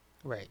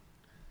 Right.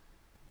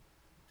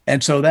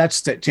 And so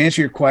that's to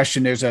answer your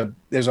question, there's a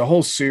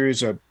whole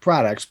series of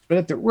products, but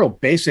at the real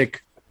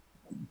basic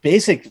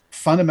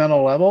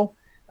fundamental level,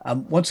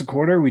 once a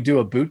quarter, we do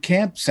a boot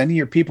camp, sending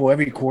your people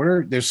every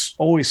quarter. There's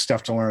always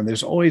stuff to learn.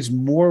 There's always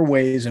more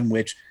ways in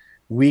which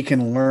we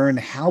can learn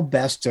how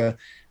best to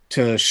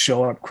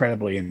show up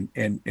credibly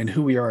in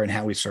who we are and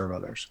how we serve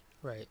others.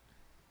 Right.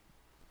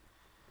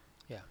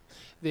 Yeah.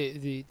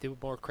 The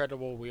more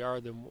credible we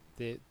are, the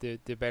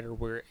better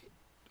we're,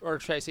 or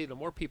should I say, the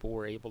more people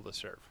we're able to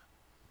serve.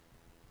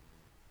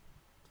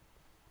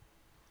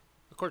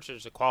 Of course,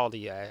 there's a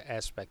quality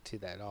aspect to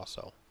that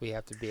also. We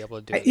have to be able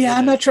to do it.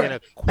 I'm not sure. I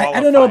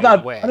don't know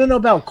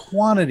about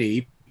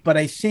quantity, but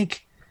I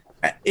think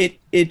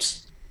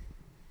it's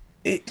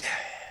I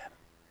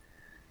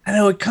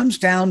know it comes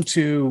down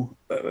to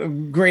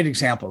great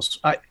examples.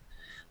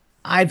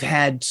 I've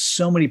had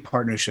so many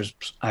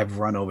partnerships I've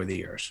run over the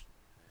years,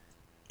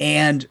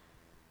 and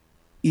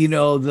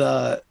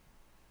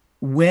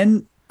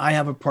when I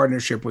have a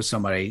partnership with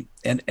somebody,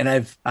 and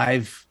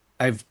I've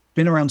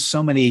been around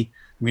so many.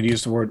 I'm going to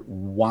use the word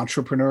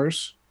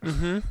entrepreneurs,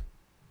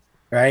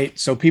 right?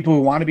 So people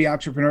who want to be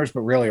entrepreneurs, but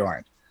really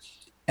aren't.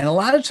 And a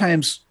lot of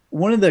times,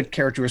 one of the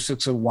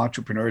characteristics of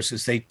entrepreneurs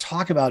is they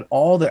talk about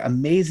all the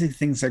amazing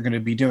things they're going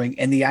to be doing,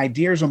 and the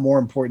ideas are more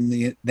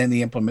important than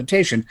the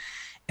implementation.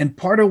 And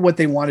part of what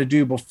they want to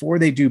do before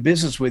they do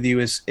business with you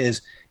is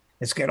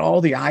get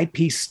all the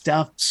IP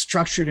stuff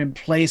structured in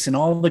place and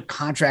all the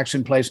contracts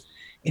in place.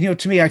 And,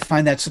 to me, I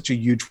find that such a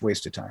huge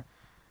waste of time,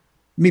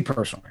 me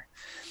personally.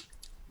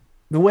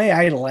 The way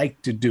I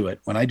like to do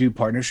it when I do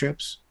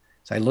partnerships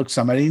is I look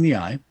somebody in the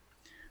eye,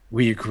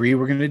 we agree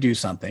we're going to do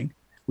something,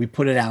 we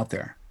put it out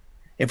there.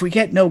 If we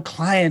get no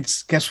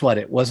clients, guess what?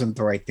 It wasn't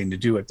the right thing to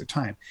do at the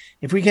time.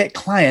 If we get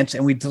clients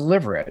and we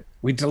deliver it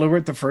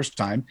the first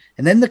time.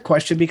 And then the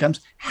question becomes,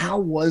 how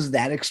was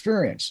that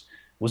experience?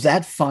 Was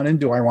that fun? And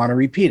do I want to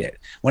repeat it?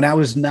 When I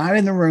was not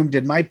in the room,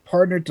 did my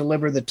partner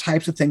deliver the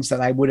types of things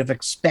that I would have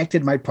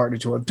expected my partner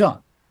to have done?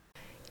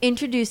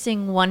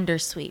 Introducing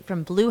Wondersuite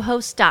from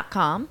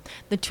Bluehost.com,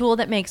 the tool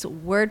that makes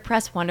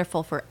WordPress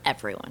wonderful for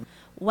everyone.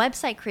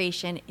 Website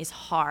creation is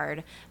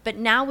hard, but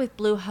now with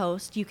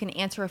Bluehost, you can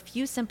answer a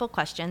few simple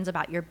questions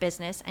about your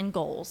business and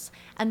goals,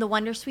 and the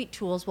Wondersuite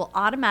tools will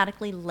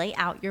automatically lay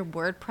out your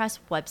WordPress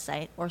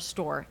website or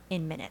store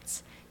in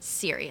minutes.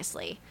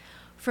 Seriously.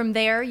 From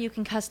there, you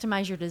can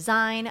customize your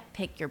design,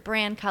 pick your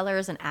brand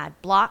colors, and add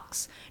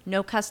blocks.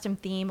 No custom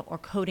theme or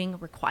coding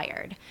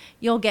required.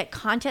 You'll get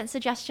content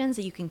suggestions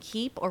that you can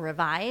keep or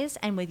revise,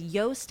 and with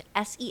Yoast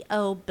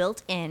SEO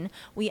built in,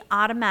 we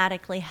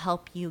automatically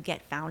help you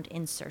get found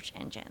in search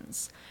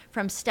engines.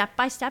 From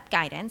step-by-step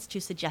guidance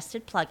to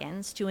suggested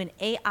plugins to an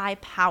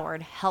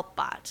AI-powered help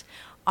bot,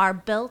 our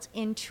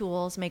built-in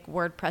tools make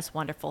WordPress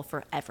wonderful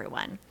for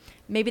everyone.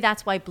 Maybe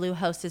that's why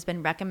Bluehost has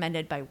been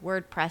recommended by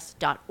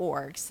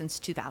WordPress.org since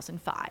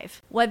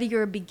 2005. Whether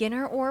you're a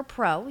beginner or a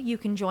pro, you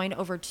can join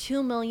over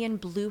 2 million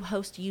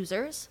Bluehost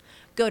users.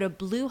 Go to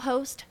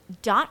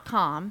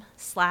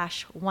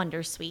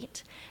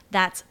bluehost.com/wondersuite.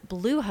 That's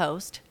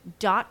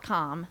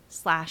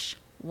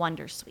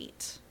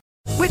bluehost.com/wondersuite.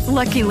 With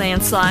Lucky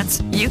Land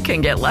Slots, you can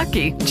get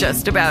lucky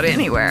just about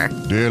anywhere.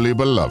 Dearly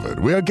beloved,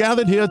 we are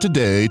gathered here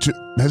today to...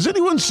 Has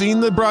anyone seen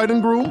the bride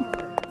and groom?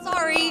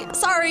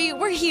 Sorry,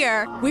 we're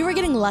here. We were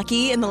getting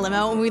lucky in the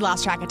limo and we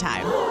lost track of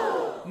time.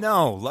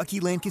 No, Lucky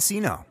Land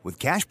Casino, with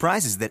cash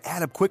prizes that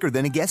add up quicker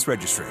than a guest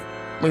registry.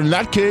 In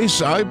that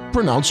case, I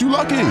pronounce you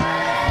lucky.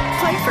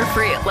 Play for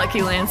free at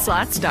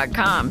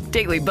LuckyLandSlots.com.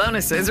 Daily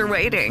bonuses are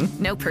waiting.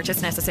 No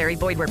purchase necessary.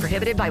 Void where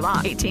prohibited by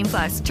law.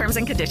 18+. Terms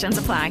and conditions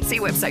apply. See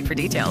website for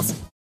details.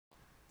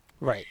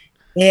 Right.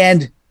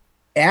 And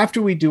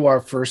after we do our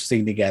first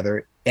thing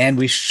together and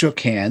we shook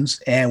hands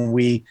and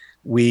we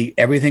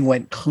everything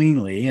went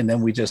cleanly, and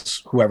then we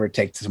just, whoever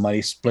takes the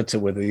money splits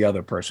it with the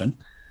other person.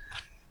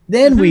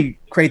 Then we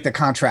create the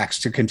contracts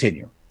to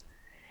continue.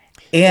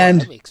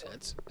 And that makes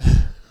sense.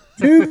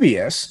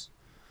 dubious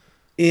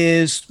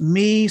is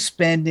me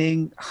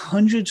spending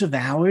hundreds of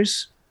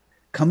hours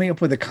coming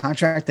up with a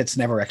contract that's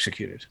never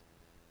executed.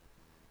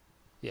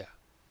 Yeah.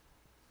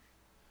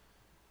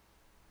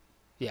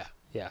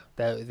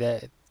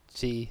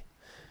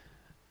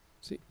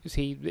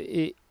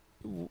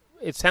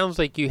 It sounds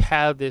like you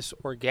have this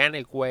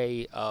organic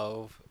way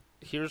of,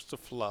 here's the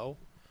flow.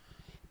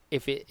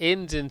 If it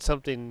ends in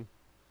something,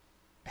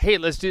 hey,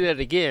 let's do that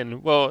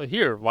again. Well,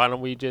 here, why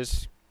don't we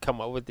just come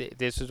up with it?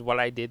 This is what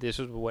I did. This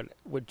is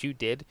what you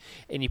did.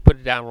 And you put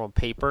it down on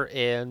paper,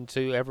 and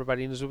so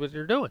everybody knows what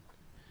they're doing.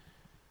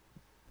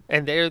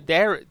 And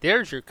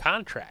there's your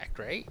contract,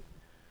 right?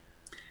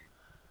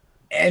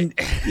 And,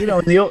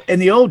 in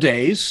the old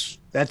days,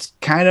 that's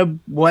kind of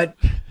what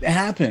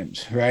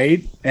happened,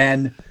 right?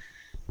 And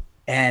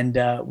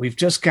And we've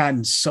just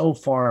gotten so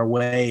far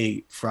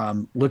away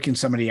from looking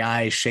somebody in the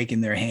eyes,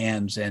 shaking their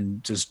hands,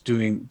 and just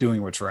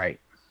doing what's right.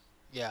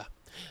 Yeah,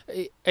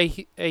 I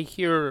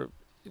hear.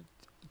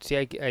 See,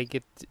 I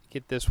get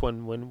this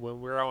one when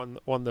we're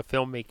on the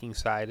filmmaking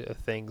side of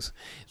things.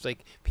 It's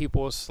like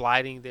people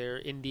sliding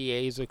their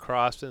NDAs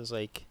across, and it's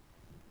like,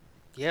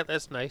 yeah,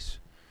 that's nice.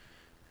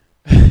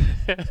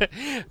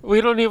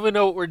 We don't even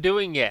know what we're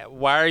doing yet.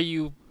 Why are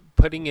you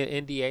putting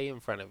an NDA in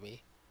front of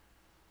me?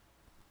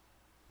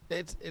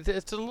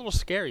 It's a little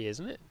scary,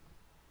 isn't it?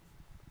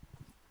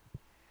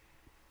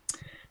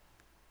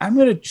 I'm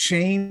going to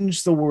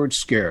change the word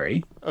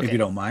scary, Okay. if you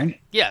don't mind.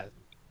 Yeah.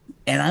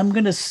 And I'm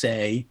going to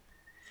say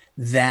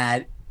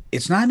that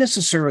it's not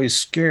necessarily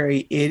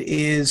scary. It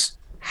is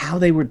how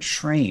they were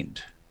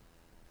trained.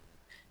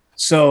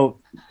 So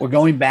we're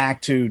going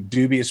back to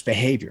dubious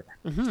behavior.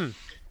 Mm-hmm.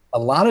 A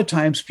lot of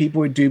times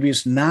people are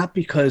dubious, not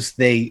because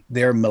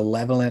they're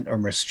malevolent or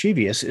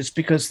mischievous. It's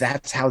because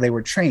that's how they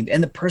were trained.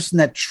 And the person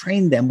that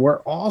trained them were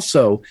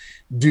also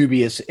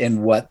dubious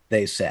in what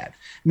they said.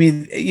 I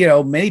mean,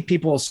 many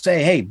people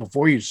say, hey,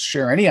 before you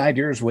share any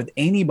ideas with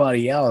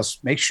anybody else,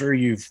 make sure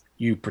you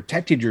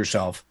protected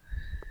yourself.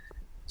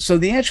 So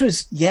the answer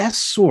is yes,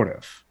 sort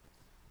of.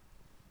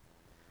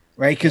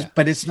 Right?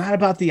 But it's not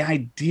about the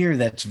idea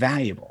that's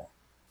valuable.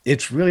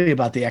 It's really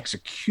about the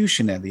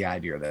execution of the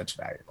idea that's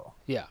valuable.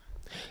 Yeah.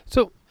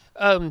 So,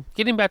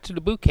 getting back to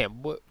the boot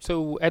camp.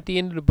 So, at the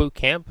end of the boot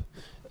camp,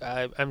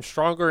 I'm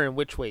stronger in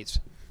which ways?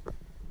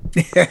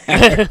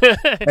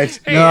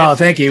 No,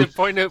 thank you.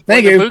 Point of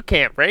Thank you. Boot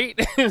camp, right?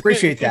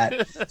 Appreciate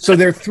that. So,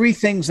 there are three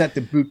things that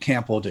the boot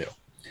camp will do.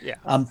 Yeah.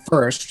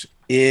 First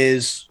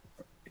is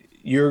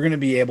you're going to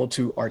be able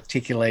to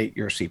articulate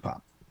your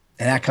CPOP,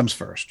 and that comes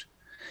first.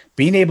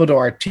 Being able to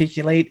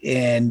articulate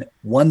in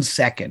 1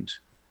 second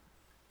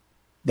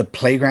the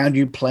playground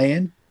you play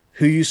in,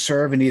 who you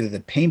serve, and either the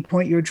pain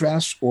point you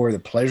address or the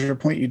pleasure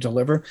point you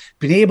deliver,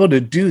 being able to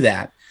do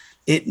that,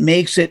 it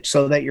makes it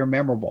so that you're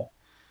memorable.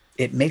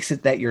 It makes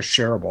it that you're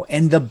shareable.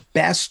 And the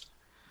best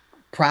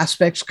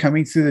prospects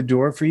coming through the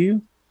door for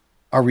you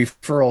are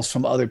referrals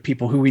from other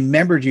people who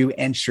remembered you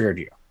and shared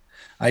you.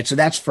 All right, so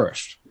that's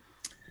first.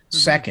 Mm-hmm.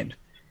 Second,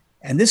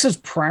 and this is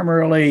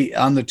primarily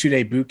on the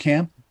 2-day boot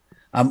camp,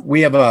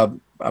 we have a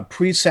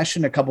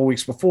pre-session a couple of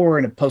weeks before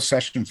and a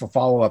post-session for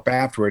follow-up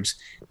afterwards.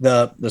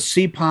 The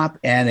CPOP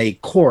and a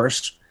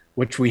course,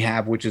 which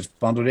is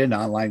bundled in, an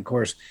online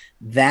course,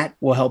 that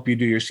will help you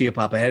do your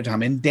CPOP ahead of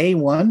time. And day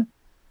one,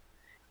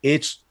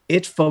 it's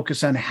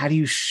focused on how do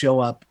you show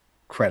up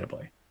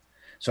credibly.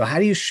 So how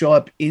do you show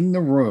up in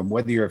the room,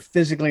 whether you're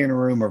physically in a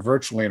room or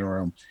virtually in a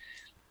room,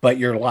 but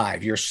you're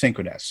live, you're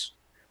synchronous.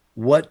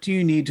 What do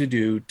you need to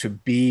do to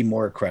be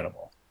more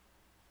credible?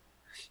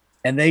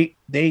 And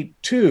they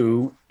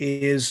too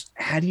is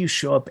how do you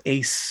show up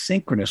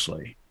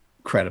asynchronously,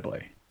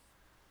 credibly,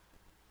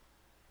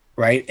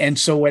 right? And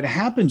so what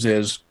happens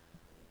is,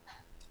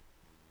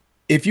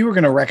 if you were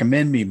going to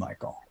recommend me,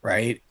 Michael,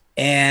 right,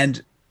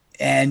 and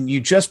you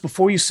just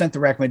before you sent the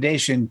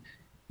recommendation,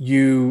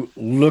 you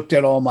looked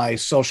at all my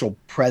social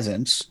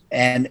presence,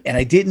 and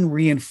I didn't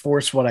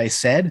reinforce what I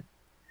said,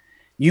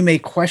 you may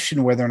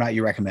question whether or not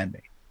you recommend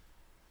me.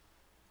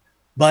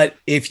 But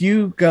if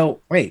you go,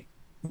 wait,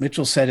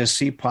 Mitchell said his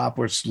CPOP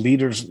was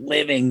leaders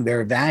living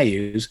their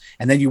values.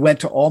 And then you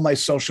went to all my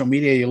social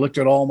media, you looked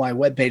at all my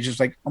web pages,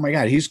 like, oh my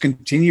God, he's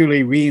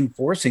continually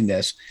reinforcing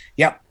this.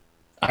 Yep.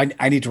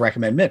 I need to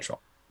recommend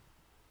Mitchell.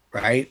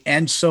 Right.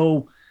 And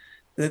so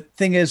the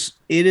thing is,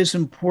 it is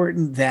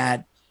important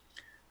that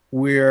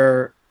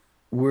we're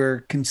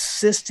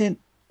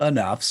consistent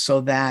enough so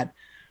that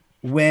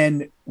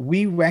when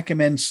we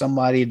recommend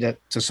somebody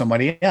to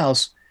somebody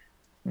else,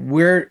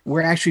 we're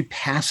actually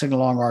passing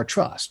along our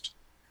trust.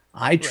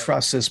 I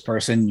trust this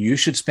person. You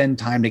should spend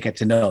time to get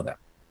to know them.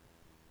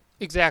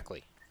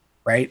 Exactly.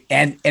 Right.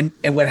 And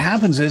what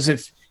happens is,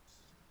 if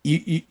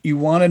you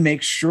want to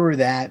make sure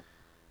that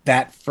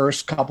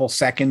first couple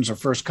seconds or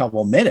first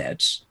couple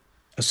minutes,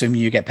 assuming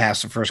you get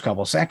past the first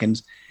couple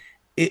seconds,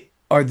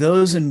 are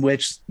those in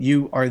which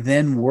you are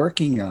then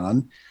working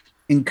on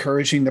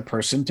encouraging the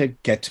person to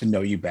get to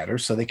know you better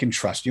so they can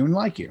trust you and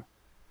like you.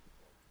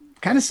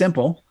 Kind of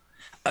simple.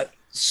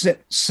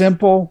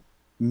 Simple.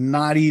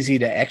 Not easy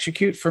to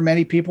execute for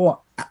many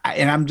people.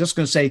 And I'm just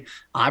going to say,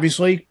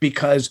 obviously,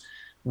 because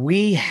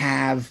we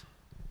have,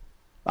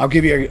 I'll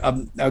give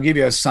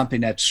you something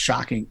that's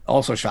shocking,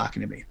 also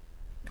shocking to me.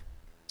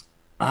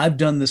 I've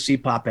done the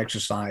CPOP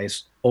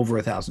exercise over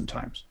 1,000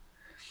 times.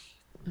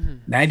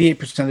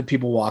 98% of the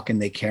people walk in,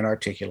 they can't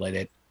articulate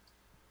it.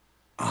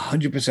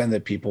 100% of the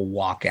people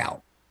walk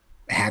out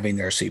having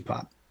their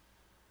CPOP.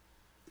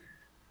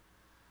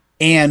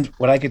 And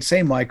what I could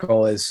say,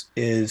 Michael,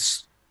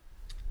 is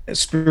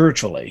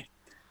spiritually,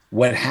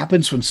 what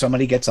happens when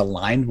somebody gets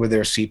aligned with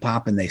their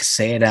CPOP and they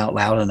say it out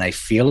loud and I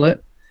feel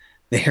it,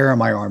 the hair on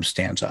my arm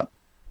stands up.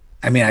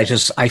 I mean,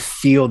 I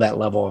feel that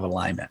level of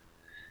alignment.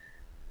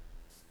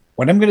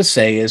 What I'm going to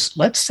say is,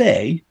 let's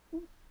say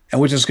and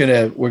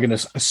we're gonna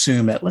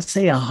assume that, let's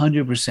say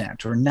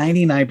 100% or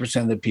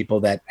 99% of the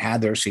people that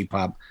had their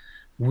CPOP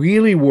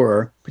really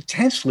were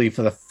potentially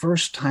for the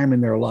first time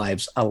in their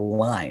lives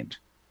aligned,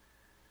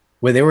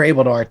 where they were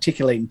able to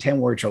articulate in 10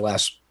 words or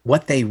less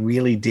what they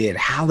really did,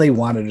 how they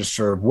wanted to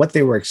serve, what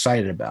they were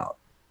excited about.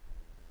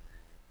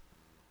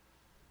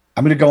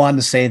 I'm going to go on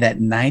to say that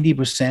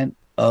 90%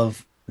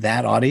 of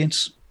that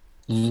audience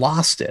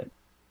lost it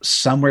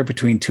somewhere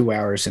between 2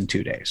 hours and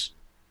 2 days.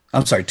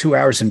 I'm sorry, 2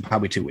 hours and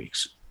probably 2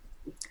 weeks.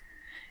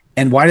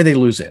 And why did they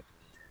lose it?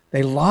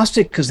 They lost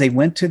it because they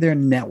went to their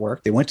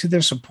network, they went to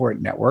their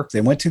support network,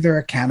 they went to their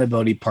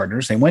accountability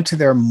partners, they went to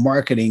their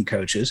marketing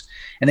coaches,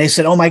 and they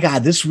said, oh my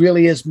God, this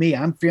really is me.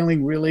 I'm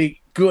feeling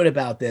really good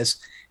about this.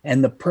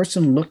 And the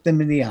person looked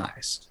them in the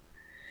eyes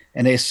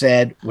and they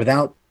said,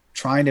 without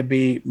trying to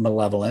be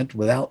malevolent,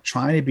 without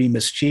trying to be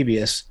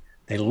mischievous,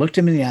 they looked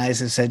him in the eyes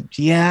and said,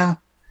 yeah,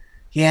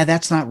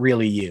 that's not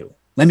really you.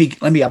 Let me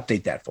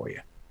update that for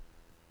you.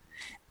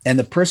 And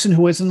the person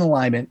who was in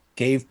alignment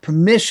gave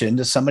permission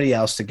to somebody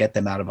else to get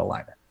them out of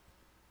alignment.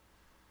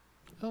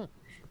 Oh.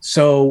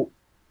 So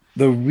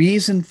the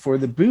reason for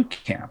the boot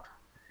camp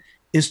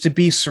is to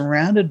be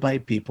surrounded by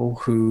people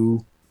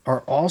who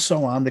are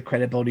also on the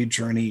credibility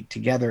journey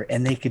together,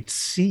 and they could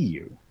see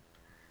you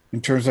in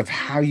terms of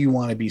how you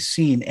want to be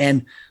seen.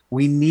 And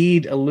we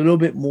need a little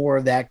bit more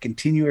of that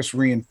continuous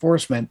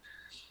reinforcement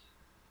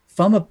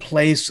from a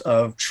place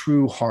of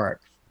true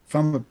heart,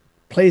 from a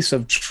place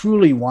of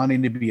truly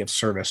wanting to be of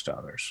service to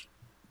others.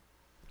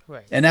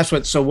 Right. And that's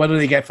what do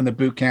they get from the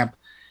boot camp?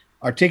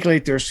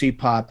 Articulate their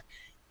CPOP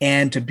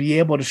and to be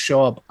able to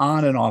show up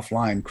on and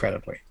offline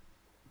credibly.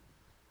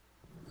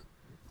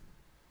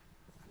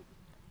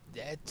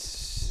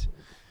 That's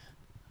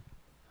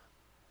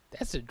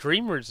a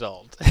dream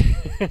result.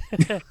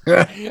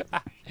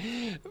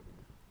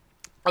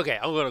 Okay,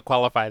 I'm going to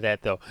qualify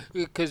that though,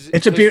 because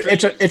it's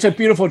a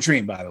beautiful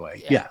dream, by the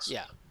way. Yeah, yes.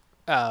 Yeah.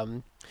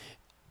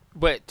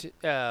 But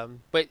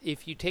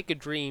if you take a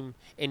dream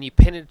and you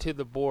pin it to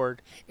the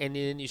board and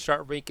then you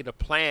start making a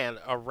plan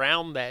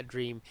around that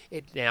dream,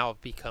 it now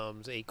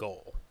becomes a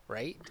goal,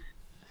 right?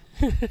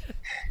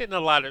 in a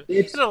lot of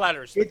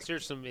respects,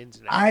 there's some ins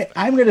and outs.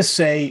 I'm going to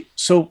say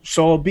so.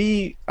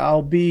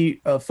 I'll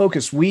be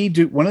focused. We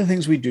do one of the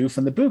things we do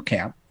from the boot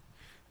camp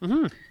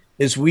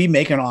is we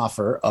make an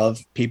offer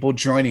of people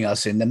joining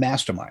us in the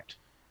mastermind.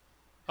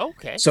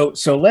 Okay. So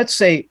let's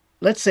say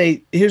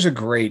here's a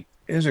great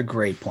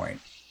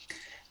point.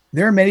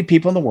 There are many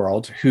people in the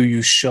world who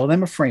you show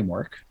them a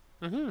framework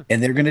and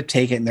they're going to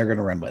take it and they're going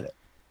to run with it.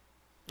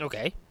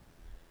 Okay.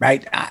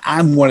 Right.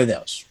 I'm one of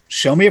those.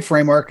 Show me a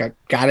framework. I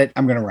got it.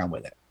 I'm going to run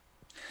with it.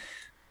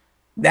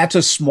 That's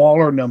a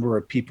smaller number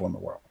of people in the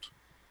world.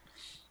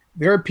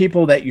 There are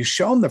people that you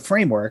show them the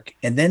framework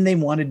and then they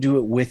want to do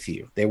it with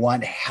you. They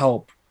want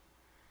help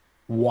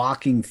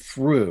walking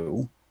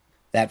through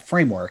that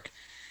framework.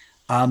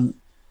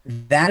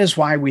 That is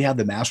why we have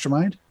the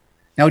mastermind.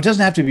 Now, it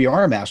doesn't have to be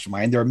our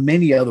mastermind. There are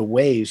many other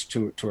ways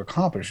to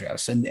accomplish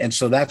this. And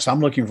so I'm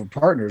looking for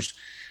partners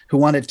who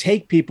want to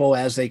take people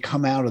as they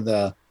come out of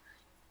the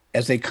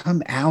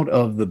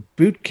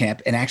boot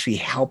camp and actually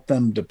help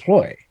them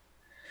deploy.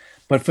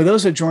 But for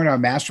those that join our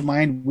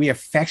mastermind, we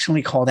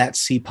affectionately call that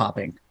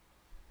C-popping.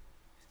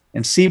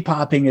 And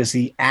C-popping is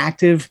the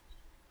active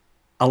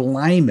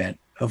alignment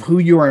of who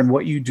you are and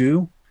what you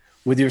do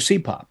with your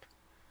C-pop.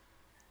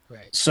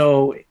 Right.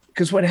 So,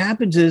 because what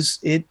happens is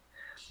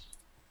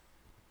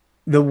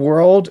the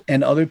world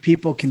and other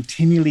people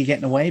continually get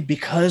in the way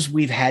because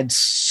we've had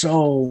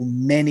so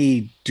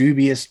many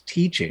dubious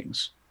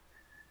teachings.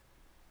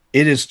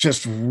 It is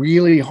just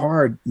really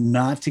hard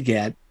not to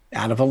get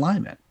out of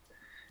alignment.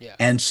 Yeah.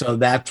 And so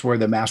that's where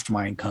the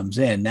mastermind comes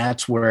in.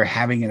 That's where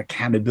having an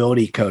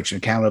accountability coach, an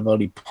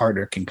accountability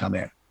partner can come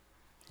in.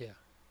 Yeah.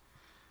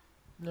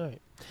 All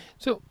right.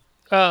 So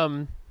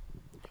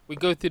we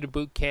go through the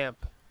boot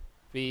camp.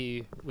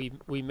 We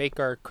make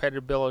our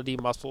credibility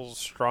muscles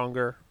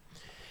stronger,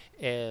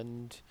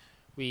 and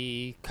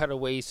we cut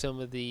away some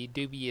of the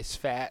dubious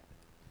fat.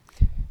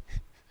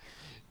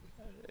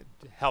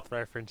 Health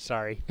reference,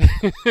 sorry.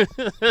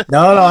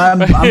 No, I'm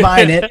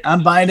buying it.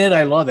 I'm buying it.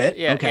 I love it.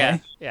 Yeah,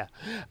 okay. Yeah.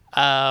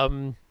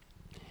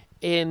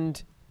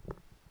 And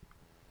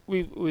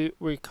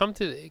we come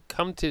to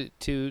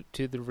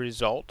the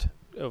result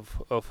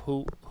of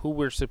who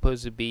we're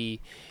supposed to be,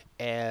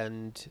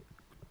 and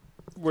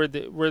we're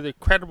the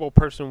credible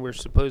person we're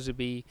supposed to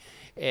be,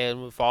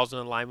 and it falls in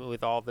alignment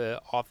with all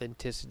the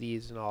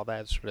authenticities and all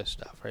that sort of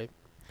stuff, right?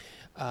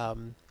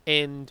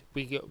 And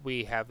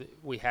we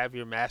have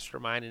your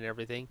mastermind and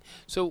everything.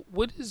 So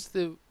what is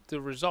the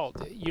result?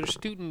 Your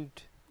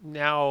student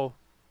now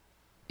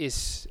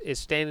is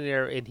standing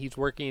there and he's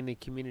working in the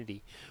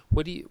community.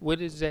 What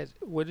is the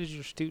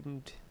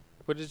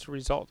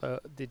result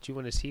that you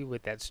want to see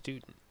with that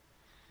student?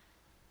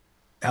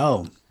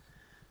 Oh,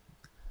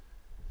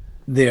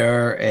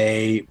 they're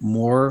a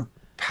more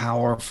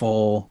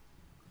powerful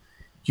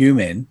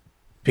human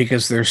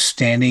because they're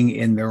standing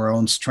in their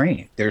own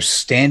strength. They're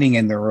standing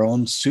in their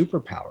own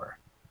superpower.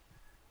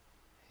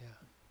 Yeah.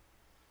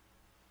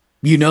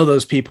 You know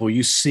those people,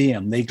 you see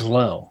them, they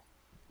glow.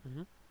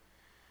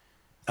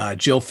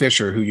 Jill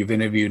Fisher, who you've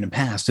interviewed in the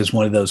past, is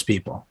one of those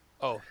people.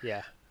 Oh,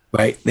 yeah.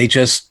 Right? They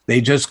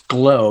just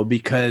glow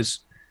because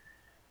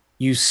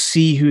you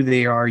see who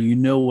they are, you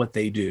know what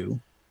they do.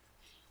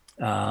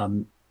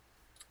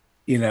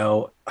 You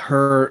know,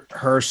 her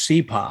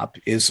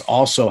CPOP is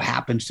also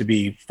happens to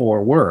be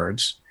 4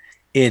 words.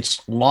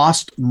 It's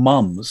lost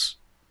mums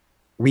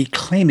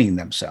reclaiming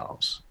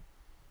themselves.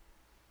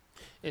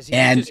 He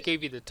just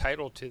gave you the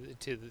title to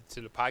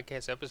the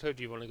podcast episode.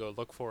 Do you want to go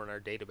look for in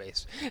our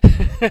database?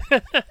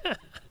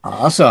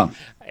 Awesome.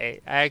 I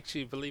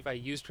actually believe I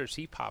used her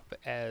CPOP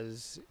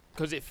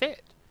because it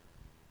fit.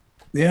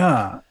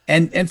 Yeah,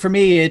 and for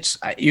me, it's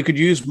you could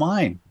use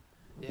mine.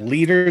 Yeah.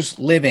 Leaders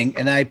living,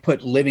 and I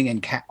put living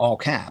in all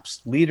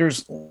caps.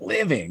 Leaders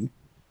living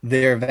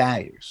their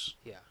values.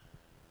 Yeah.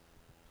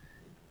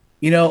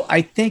 You know,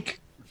 I think,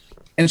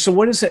 and so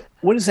what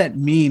does that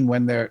mean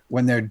when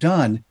they're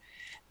done?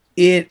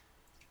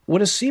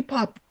 What a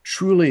CPOP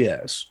truly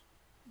is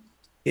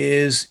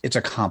it's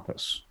a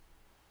compass,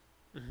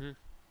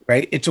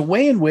 right? It's a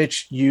way in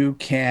which you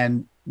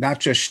can not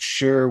just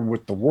share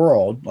with the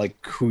world,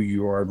 like who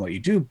you are and what you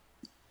do.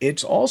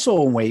 It's also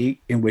a way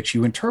in which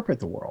you interpret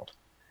the world.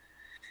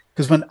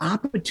 Because when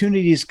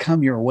opportunities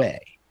come your way,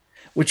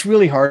 what's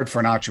really hard for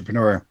an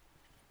entrepreneur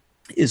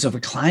is if a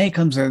client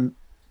comes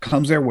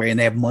their way and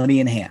they have money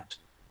in hand,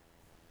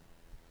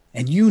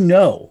 and you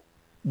know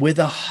with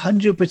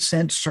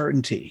 100%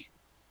 certainty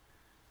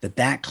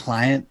that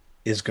client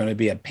is going to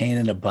be a pain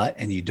in the butt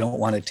and you don't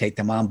want to take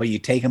them on, but you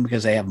take them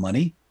because they have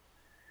money.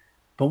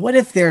 But what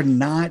if they're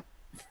not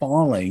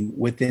falling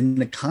within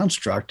the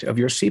construct of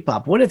your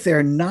CPOP? What if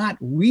they're not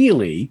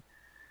really,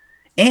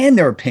 and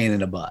they're a pain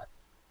in the butt?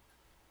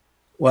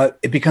 Well,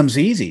 it becomes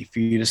easy for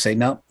you to say,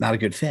 no, not a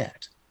good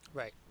fit.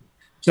 Right.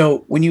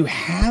 So when you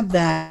have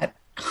that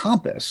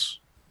compass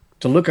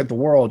to look at the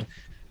world,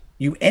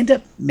 you end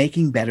up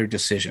making better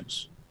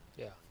decisions.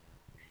 Yeah.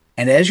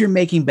 And as you're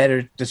making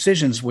better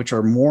decisions, which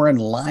are more in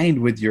line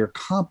with your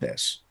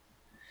compass,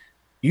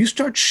 you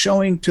start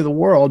showing to the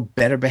world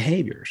better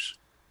behaviors.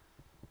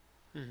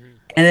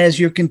 And as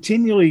you're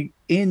continually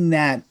in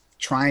that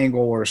triangle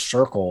or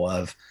circle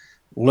of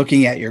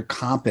looking at your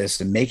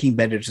compass and making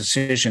better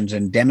decisions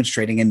and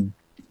demonstrating in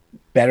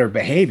better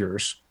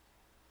behaviors,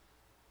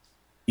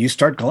 you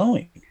start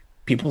glowing.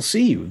 People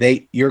see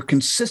you. You're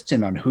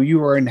consistent on who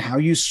you are and how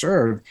you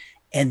serve.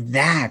 And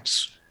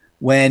that's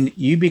when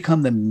you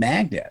become the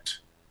magnet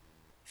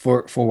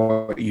for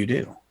what you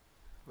do.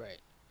 Right.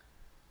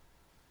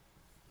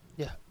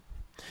 Yeah.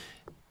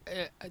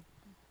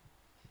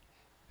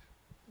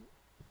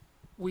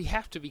 We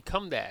have to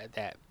become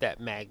that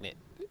magnet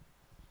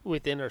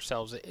within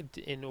ourselves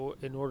in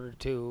order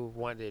to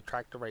want to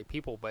attract the right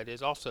people, but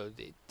it's also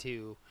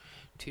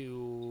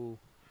to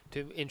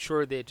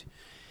ensure that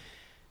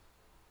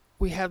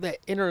we have that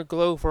inner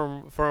glow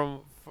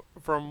from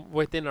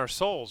within our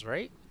souls,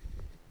 right?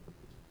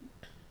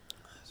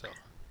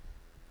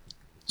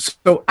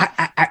 So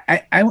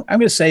I'm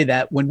going to say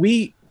that when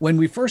we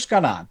first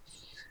got on,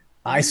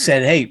 I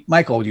said, "Hey,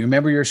 Michael, do you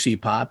remember your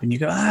CPOP?" And you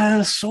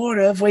go, sort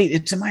of. Wait,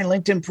 it's in my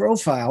LinkedIn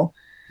profile.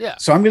 Yeah.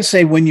 So I'm going to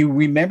say, when you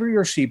remember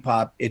your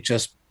CPOP, it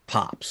just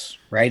pops,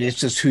 right? It's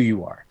just who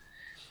you are.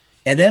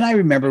 And then I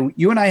remember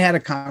you and I had a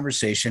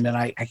conversation, and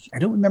I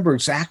don't remember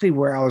exactly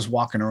where I was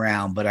walking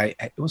around, but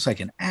it was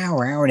like an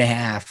hour and a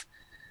half.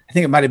 I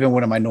think it might've been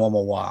one of my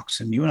normal walks.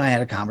 And you and I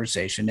had a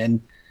conversation,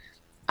 and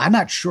I'm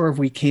not sure if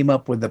we came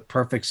up with the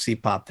perfect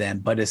CPOP then,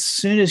 but as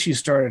soon as you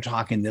started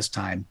talking this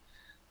time,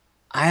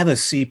 I have a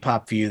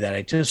CPOP for you that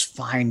I just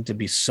find to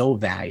be so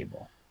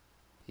valuable.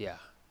 Yeah.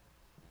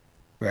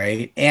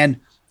 Right. And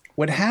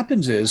what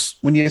happens is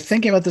when you're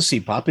thinking about the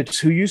CPOP, it's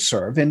who you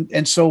serve.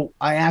 And so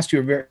I asked you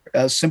a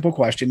very simple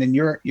question. And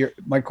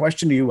my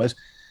question to you was,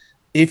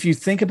 if you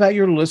think about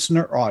your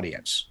listener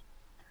audience,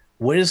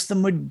 what is the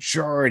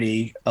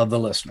majority of the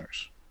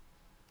listeners?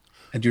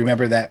 And do you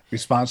remember that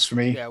response for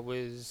me? That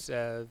was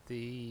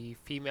the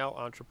female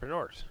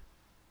entrepreneurs.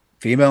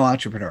 Female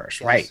entrepreneurs,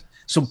 yes. Right.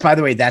 So, by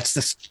the way, that's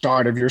the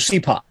start of your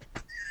CPOP,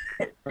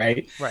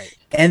 right? Right.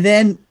 And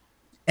then,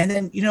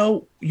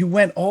 you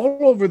went all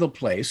over the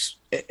place,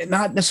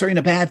 not necessarily in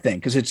a bad thing,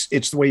 because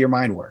it's the way your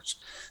mind works,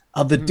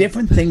 of the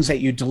different things that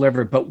you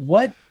deliver. But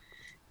what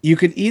you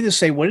could either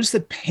say, what is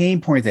the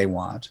pain point they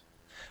want,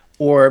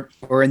 or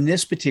in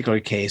this particular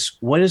case,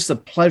 what is the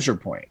pleasure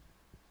point,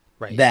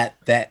 right? that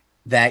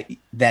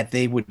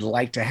they would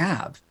like to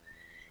have.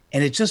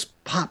 And it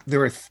just popped.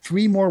 There are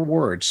 3 more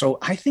words. So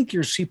I think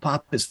your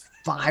CPOP is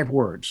 5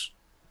 words.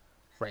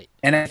 Right.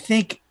 And I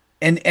think,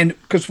 and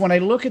because when I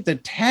look at the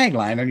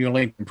tagline on your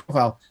LinkedIn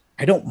profile,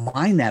 I don't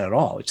mind that at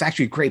all. It's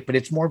actually great, but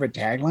it's more of a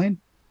tagline.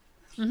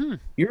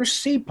 Your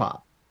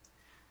CPOP,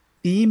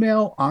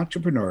 female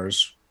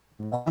entrepreneurs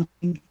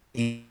wanting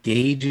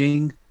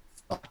engaging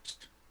thoughts.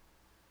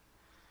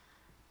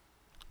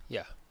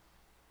 Yeah.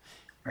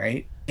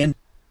 Right. And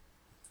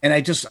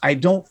I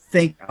don't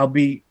think, I'll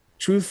be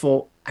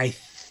truthful, I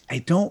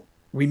don't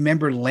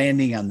remember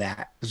landing on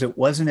that because it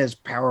wasn't as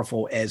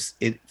powerful as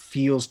it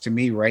feels to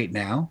me right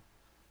now.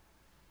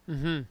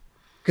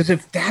 Because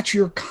if that's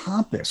your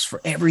compass for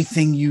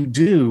everything you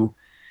do,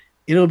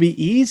 it'll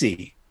be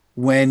easy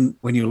when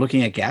you're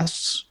looking at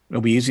guests.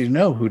 It'll be easy to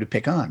know who to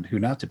pick on, who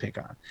not to pick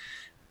on.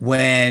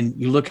 When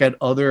you look at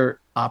other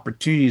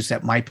opportunities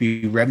that might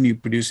be revenue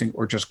producing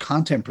or just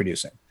content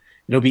producing,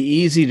 it'll be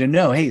easy to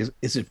know, hey,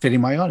 is it fitting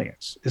my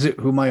audience? Is it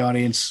who my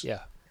audience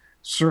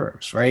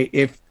serves, right?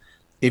 If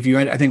you,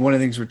 I think one of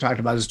the things we're talking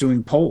about is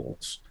doing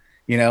polls.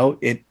 Where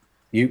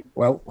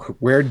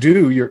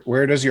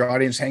does your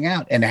audience hang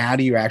out, and how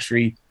do you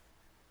actually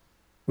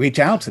reach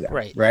out to them,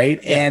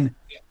 right? Yeah. And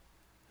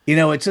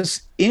it's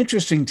just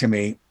interesting to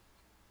me.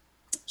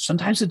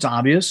 Sometimes it's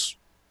obvious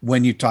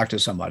when you talk to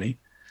somebody.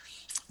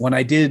 When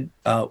I did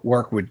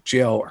work with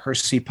Jill, her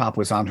CPOP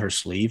was on her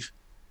sleeve.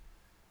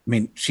 I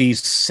mean, she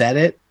said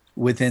it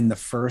within the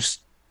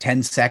first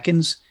 10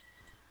 seconds,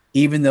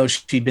 even though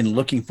she'd been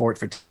looking for it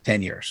for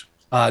 10 years,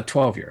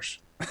 12 years,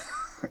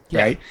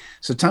 right?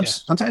 So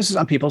sometimes it's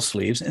on people's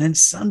sleeves, and then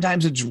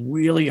sometimes it's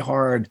really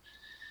hard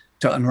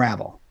to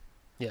unravel.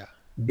 Yeah.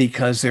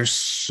 Because there's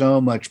so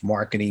much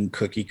marketing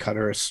cookie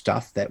cutter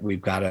stuff that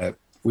we've got to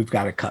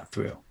cut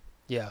through.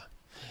 Yeah.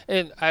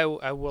 And I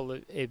will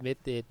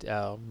admit that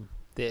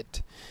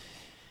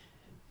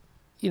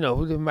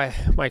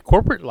my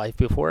corporate life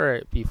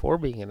before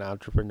being an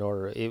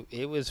entrepreneur,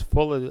 it was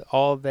full of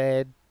all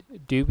that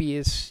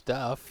dubious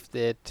stuff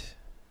that,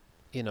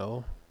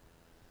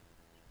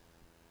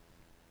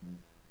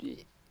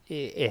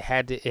 it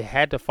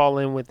had to fall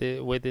in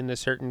within a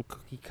certain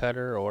cookie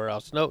cutter, or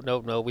else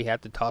no, we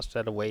have to toss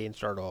that away and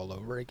start all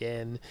over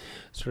again,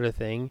 sort of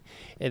thing.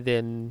 And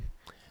then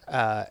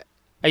I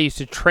used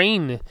to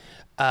train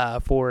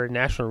for a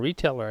national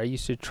retailer. I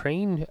used to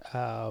train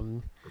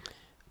the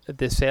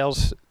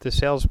sales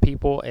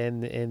people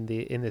and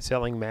the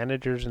selling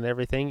managers and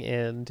everything.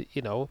 And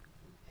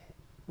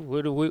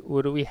what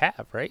do we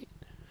have, right?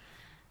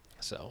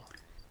 So.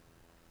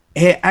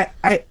 Hey, I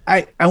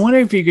wonder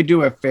if you could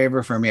do a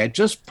favor for me. I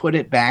just put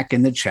it back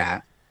in the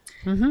chat.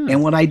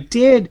 And what I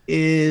did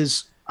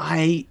is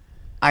I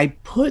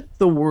put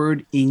the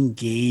word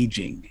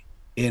engaging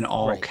in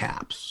all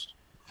caps.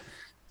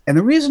 And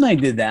the reason I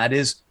did that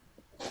is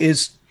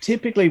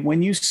typically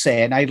when you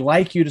say it, and I'd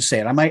like you to say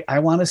it, I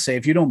want to say,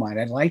 if you don't mind,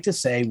 I'd like to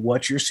say,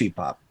 what's your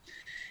CPOP?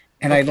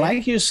 And I'd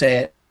like you to say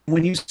it.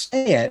 When you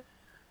say it,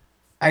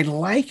 I'd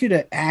like you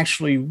to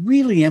actually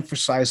really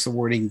emphasize the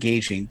word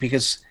engaging,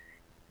 because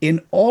in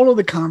all of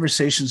the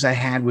conversations I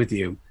had with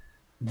you,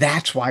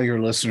 that's why your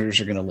listeners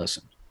are going to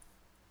listen.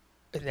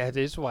 That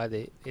is why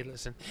they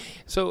listen.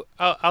 So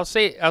I'll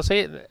say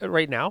it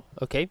right now.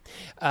 Okay.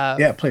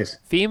 Yeah, please.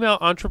 Female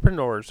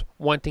entrepreneurs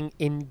wanting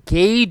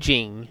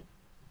engaging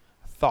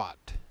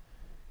thought.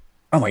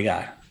 Oh my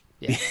God.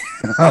 Yeah.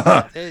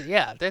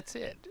 Yeah, that's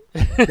it.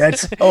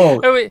 That's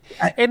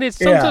and it's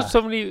sometimes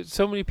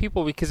so many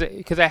people because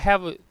I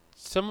have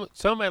some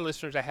of my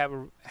listeners I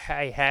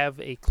have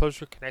a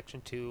closer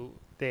connection to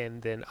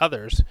than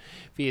others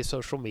via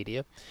social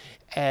media,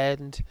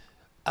 and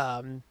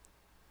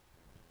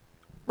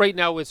right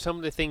now with some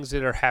of the things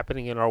that are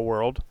happening in our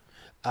world,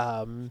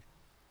 that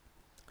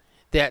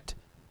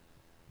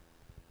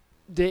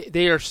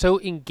they are so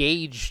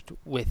engaged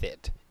with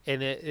it,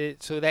 and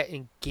so that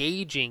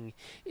engaging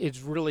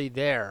is really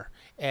there,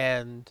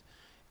 and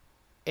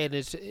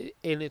it's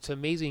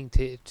amazing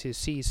to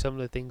see some of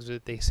the things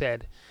that they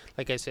said.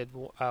 Like I said,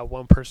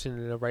 one person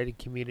in the writing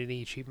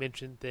community, she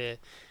mentioned the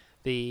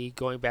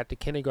going back to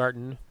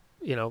kindergarten,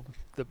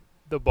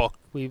 the book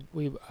we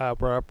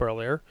brought up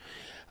earlier.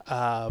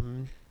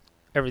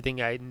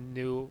 Everything I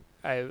knew,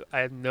 I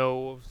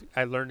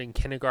learned in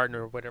kindergarten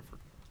or whatever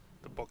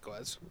the book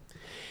was.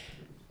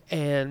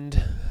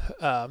 And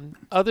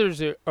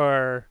others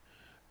are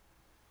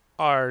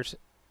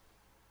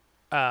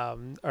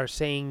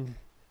saying,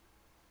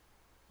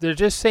 they're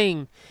just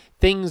saying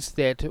things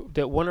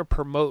that want to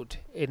promote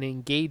and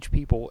engage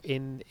people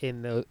in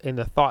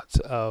the thoughts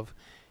of,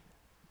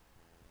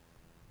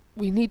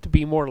 we need to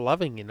be more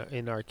loving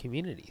in our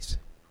communities,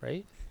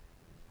 right?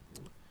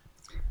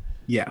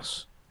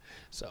 Yes.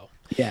 So.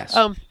 Yes.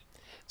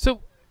 So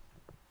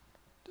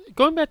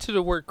going back to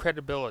the word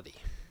credibility,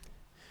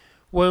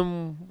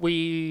 when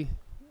we've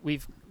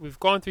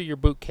gone through your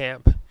boot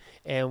camp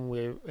and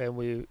we've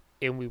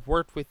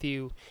worked with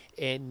you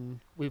and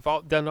we've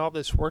all done all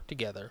this work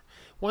together.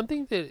 One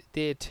thing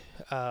that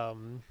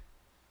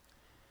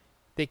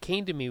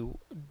came to me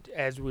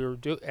as we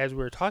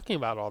were talking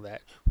about all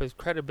that with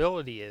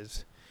credibility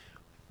is,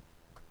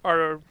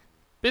 our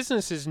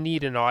businesses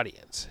need an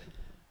audience,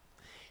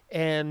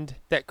 and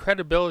that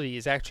credibility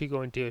is actually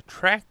going to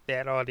attract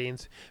that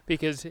audience,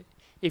 because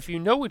if you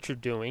know what you're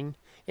doing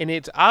and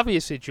it's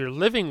obvious that you're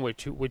living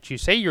what you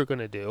say you're going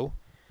to do,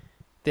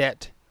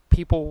 that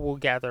people will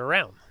gather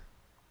around.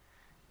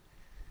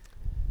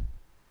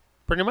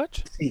 Pretty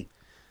much?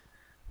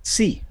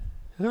 See.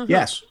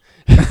 Yes.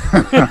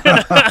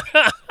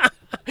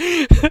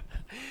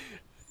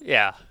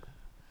 Yeah.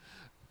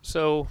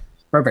 So.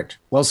 Perfect.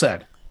 Well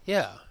said.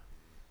 Yeah.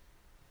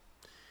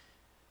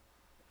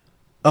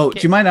 Oh, Okay.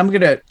 do you mind?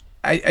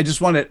 I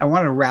just want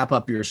to wrap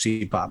up your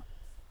CPOP.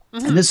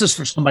 And this is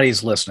for somebody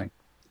who's listening,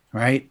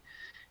 right?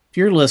 If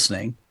you're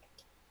listening,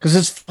 because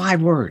it's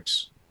 5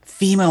 words,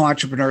 female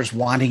entrepreneurs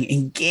wanting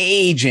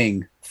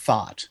engaging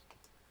thought.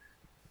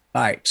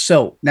 All right.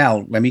 So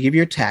now let me give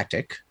you a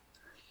tactic.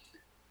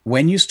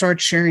 When you start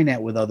sharing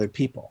that with other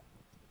people,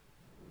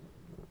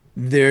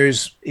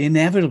 there's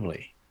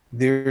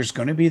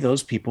going to be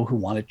those people who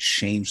want to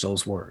change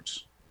those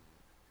words.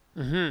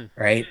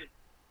 Right.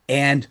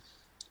 And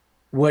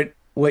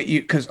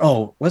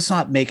let's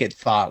not make it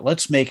thought.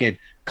 Let's make it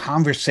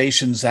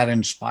conversations that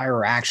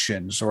inspire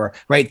actions, or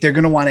right. They're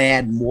going to want to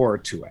add more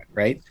to it.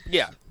 Right.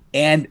 Yeah.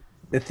 And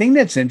the thing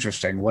that's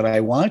interesting, what I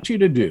want you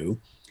to do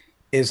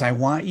is I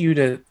want you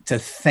to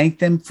thank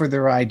them for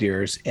their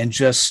ideas and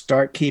just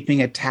start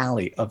keeping a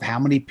tally of how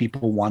many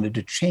people wanted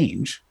to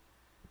change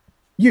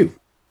you.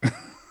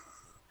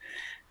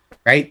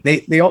 Right.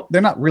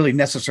 They're not really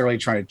necessarily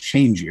trying to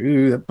change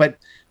you, but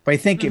I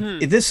think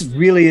if this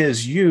really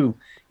is you,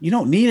 you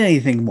don't need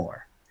anything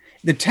more.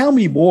 The tell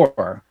me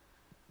more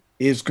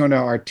is going to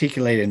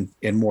articulate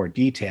in more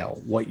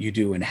detail what you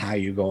do and how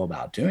you go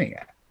about doing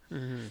it.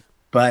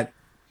 But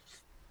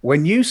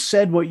when you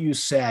said what you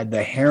said,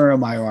 the hair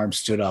on my arm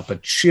stood up, a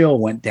chill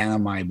went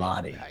down my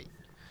body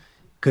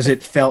because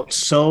it felt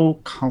so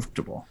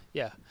comfortable.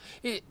 Yeah.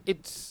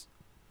 It's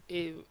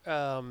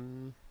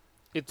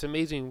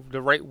amazing.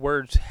 The right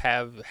words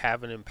have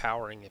an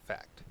empowering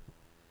effect.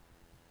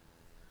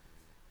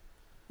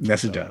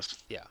 Yes, it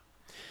does. Yeah.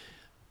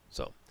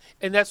 So,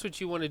 and that's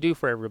what you want to do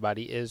for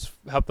everybody, is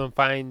help them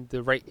find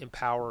the right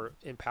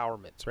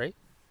empowerments, right?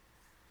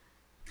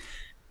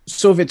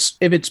 So if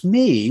it's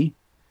me,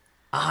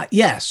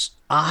 yes,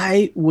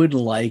 I would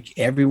like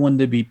everyone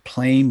to be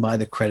playing by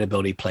the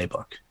credibility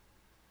playbook.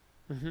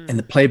 And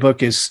the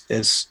playbook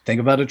is think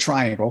about a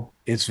triangle.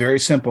 It's very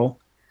simple.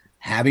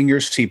 Having your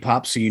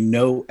CPOP, so you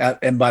know,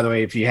 and by the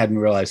way, if you hadn't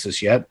realized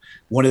this yet,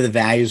 one of the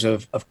values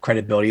of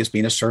credibility is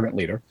being a servant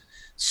leader.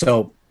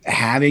 So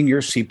having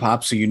your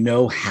CPOP, so you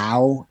know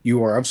how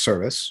you are of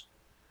service,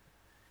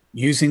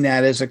 using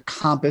that as a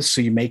compass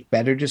so you make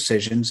better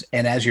decisions.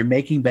 And as you're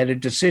making better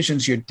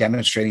decisions, you're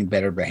demonstrating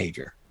better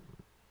behavior.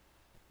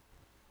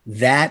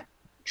 That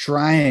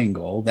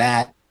triangle,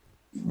 that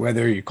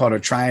whether you call it a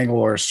triangle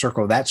or a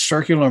circle, that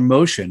circular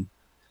motion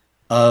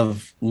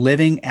of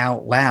living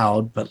out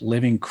loud, but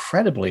living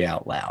credibly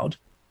out loud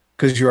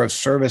because you're of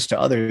service to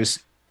others,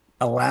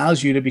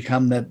 allows you to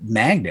become the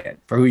magnet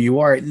for who you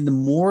are. And the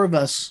more of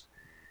us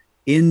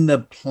in the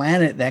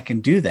planet that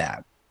can do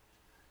that,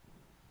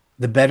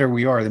 the better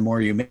we are, the more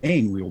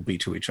humane we will be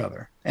to each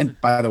other. And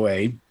by the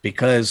way,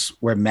 because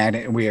we're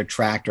magnet and we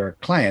attract our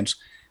clients,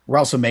 we're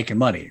also making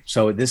money.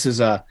 So this is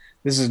not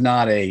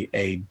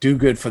a do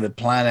good for the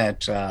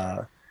planet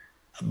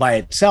by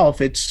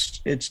itself.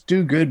 It's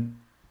do good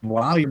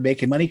while you're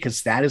making money,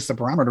 because that is the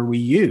barometer we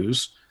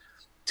use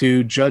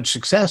to judge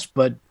success.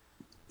 But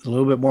a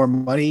little bit more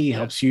money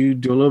helps you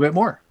do a little bit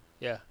more.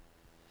 Yeah.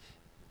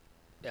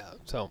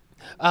 So,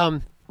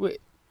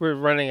 we're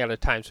running out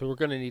of time, so we're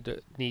going to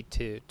need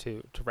to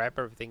wrap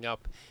everything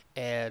up.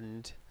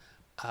 And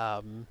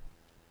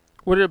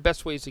what are the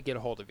best ways to get a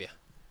hold of you?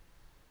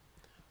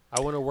 I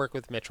want to work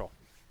with Mitchell.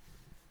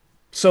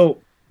 So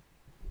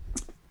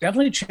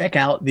definitely check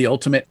out the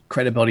Ultimate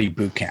Credibility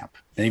Bootcamp.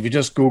 And if you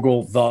just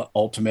Google the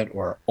Ultimate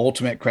or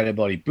Ultimate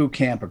Credibility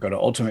Bootcamp, or go to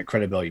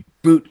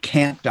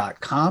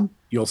ultimatecredibilitybootcamp.com,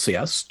 you'll see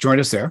us. Join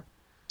us there.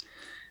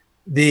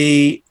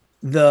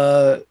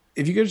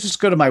 If you could just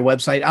go to my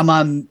website, I'm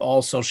on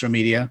all social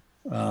media.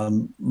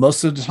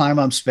 Most of the time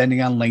I'm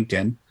spending on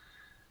LinkedIn.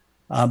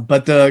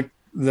 But the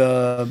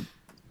URL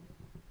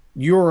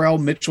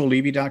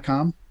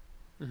mitchelllevy.com,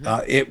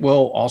 it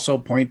will also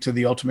point to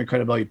the Ultimate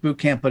Credibility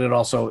Bootcamp, but it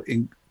also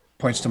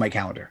points to my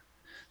calendar.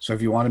 So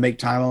if you want to make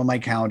time on my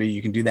calendar,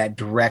 you can do that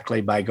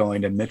directly by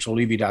going to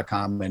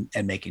mitchelllevy.com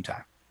and making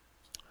time.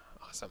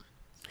 Awesome.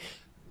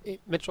 Hey,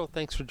 Mitchell,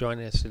 thanks for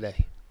joining us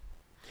today.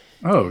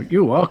 Oh,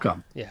 you're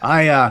welcome.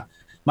 Yeah.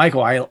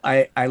 Michael,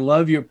 I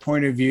love your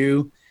point of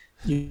view,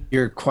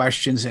 your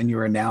questions, and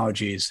your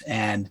analogies,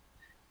 and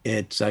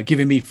it's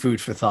giving me food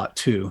for thought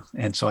too.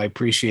 And so I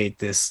appreciate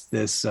this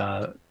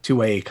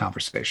two-way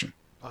conversation.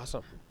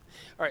 Awesome.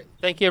 All right.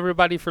 Thank you,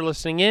 everybody, for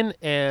listening in,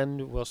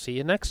 and we'll see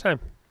you next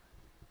time.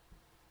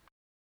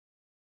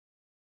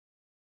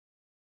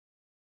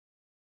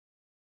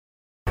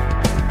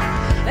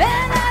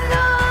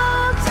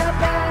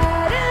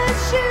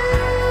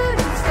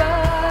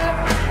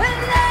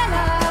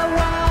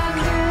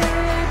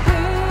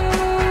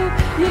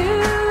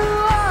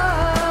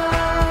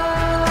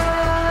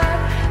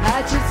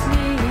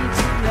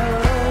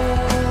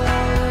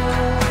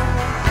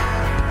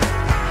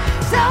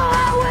 So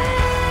I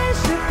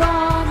wish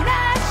upon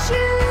that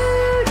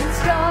shooting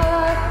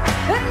star,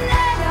 and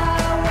then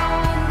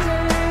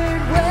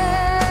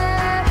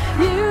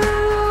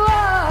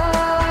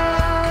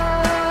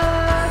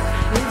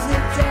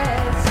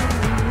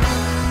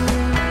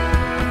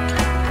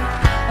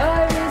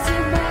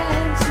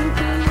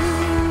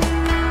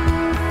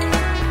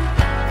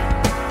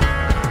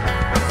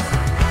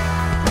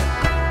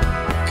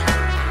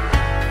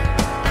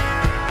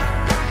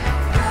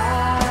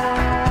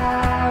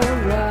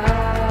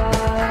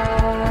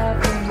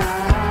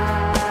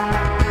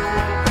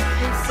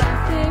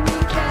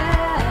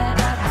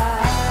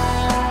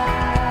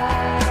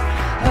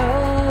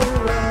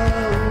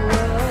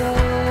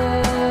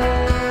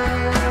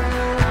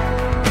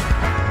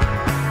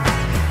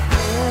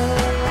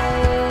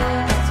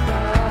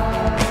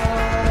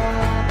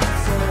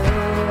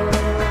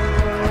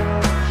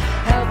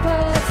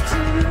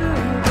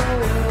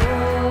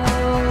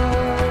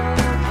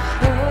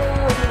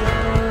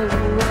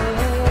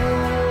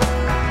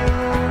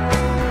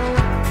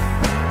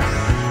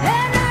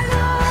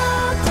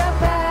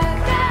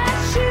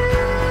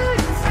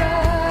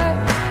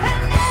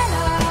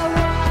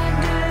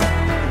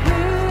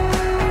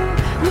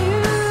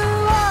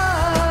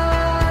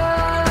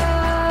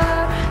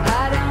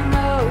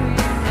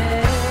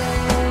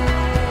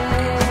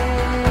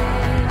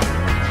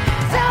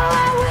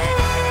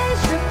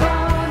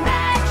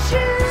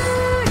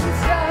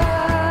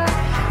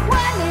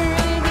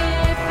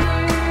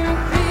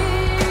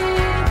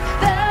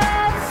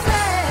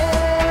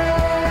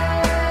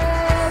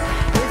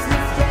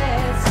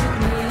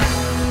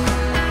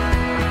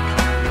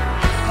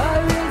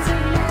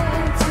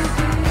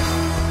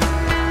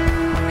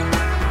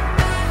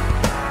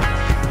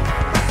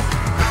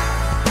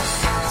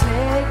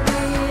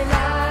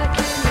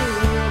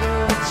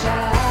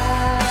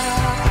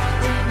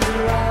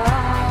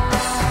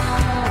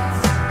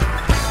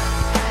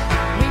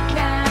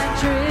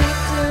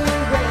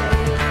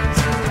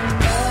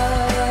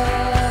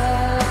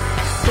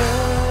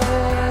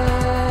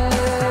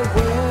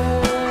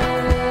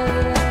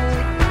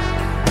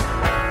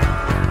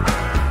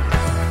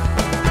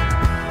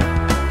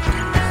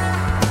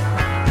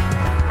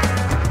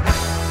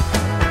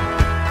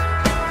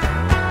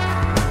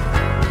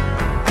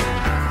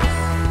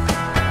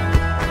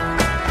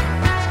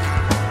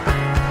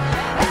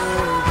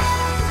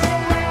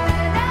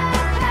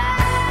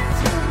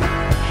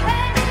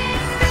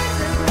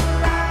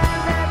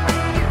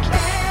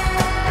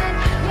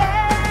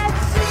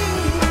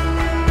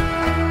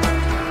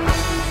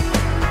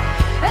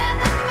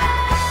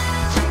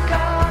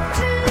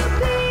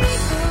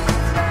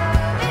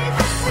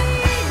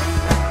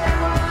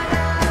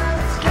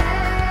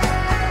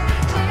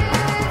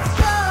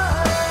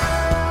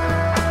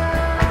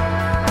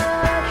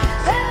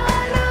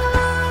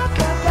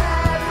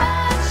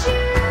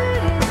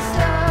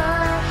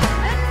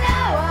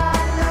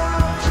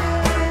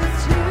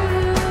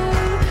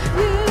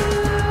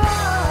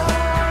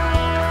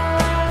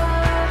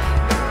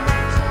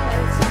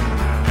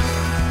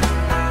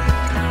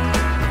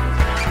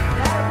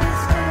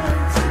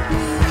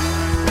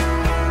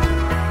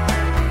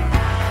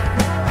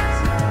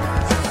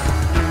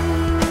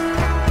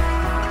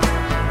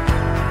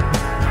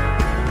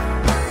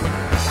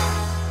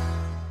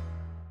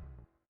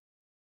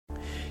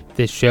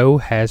This show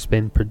has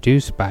been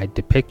produced by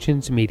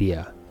Depictions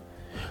Media.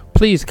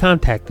 Please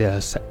contact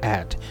us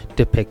at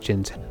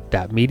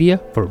depictions.media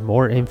for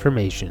more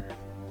information.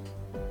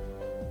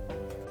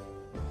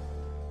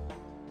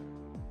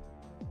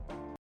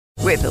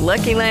 With the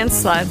Lucky Land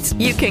Slots,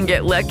 you can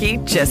get lucky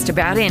just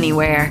about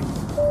anywhere.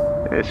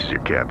 This is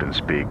your captain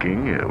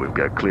speaking. We've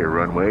got clear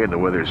runway and the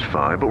weather's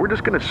fine, but we're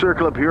just going to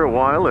circle up here a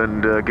while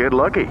and get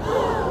lucky.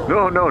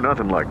 No,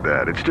 nothing like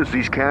that. It's just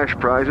these cash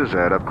prizes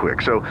add up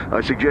quick. So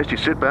I suggest you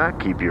sit back,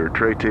 keep your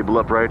tray table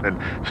upright, and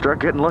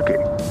start getting lucky.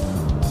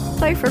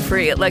 Play for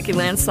free at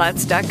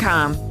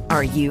LuckyLandSlots.com.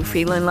 Are you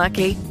feeling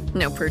lucky?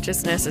 No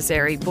purchase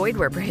necessary. Void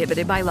where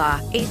prohibited by law.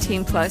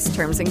 18 plus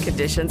terms and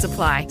conditions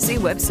apply. See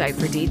website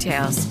for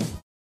details.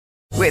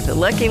 With the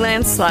Lucky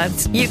Land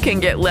Slots, you can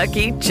get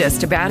lucky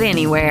just about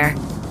anywhere.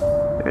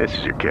 This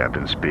is your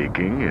captain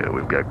speaking.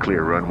 We've got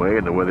clear runway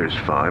and the weather's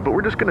fine, but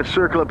we're just going to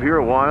circle up here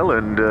a while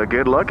and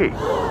get lucky.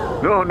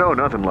 No,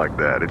 nothing like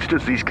that. It's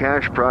just these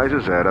cash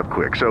prizes add up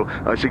quick. So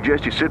I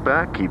suggest you sit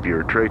back, keep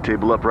your tray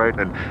table upright,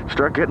 and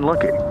start getting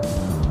lucky.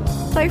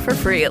 Play for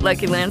free at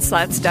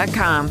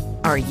LuckyLandSlots.com.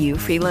 Are you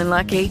feeling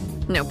lucky?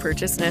 No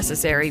purchase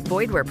necessary.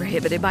 Void where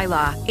prohibited by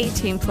law.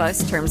 18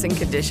 plus terms and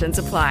conditions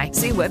apply.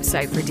 See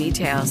website for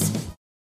details.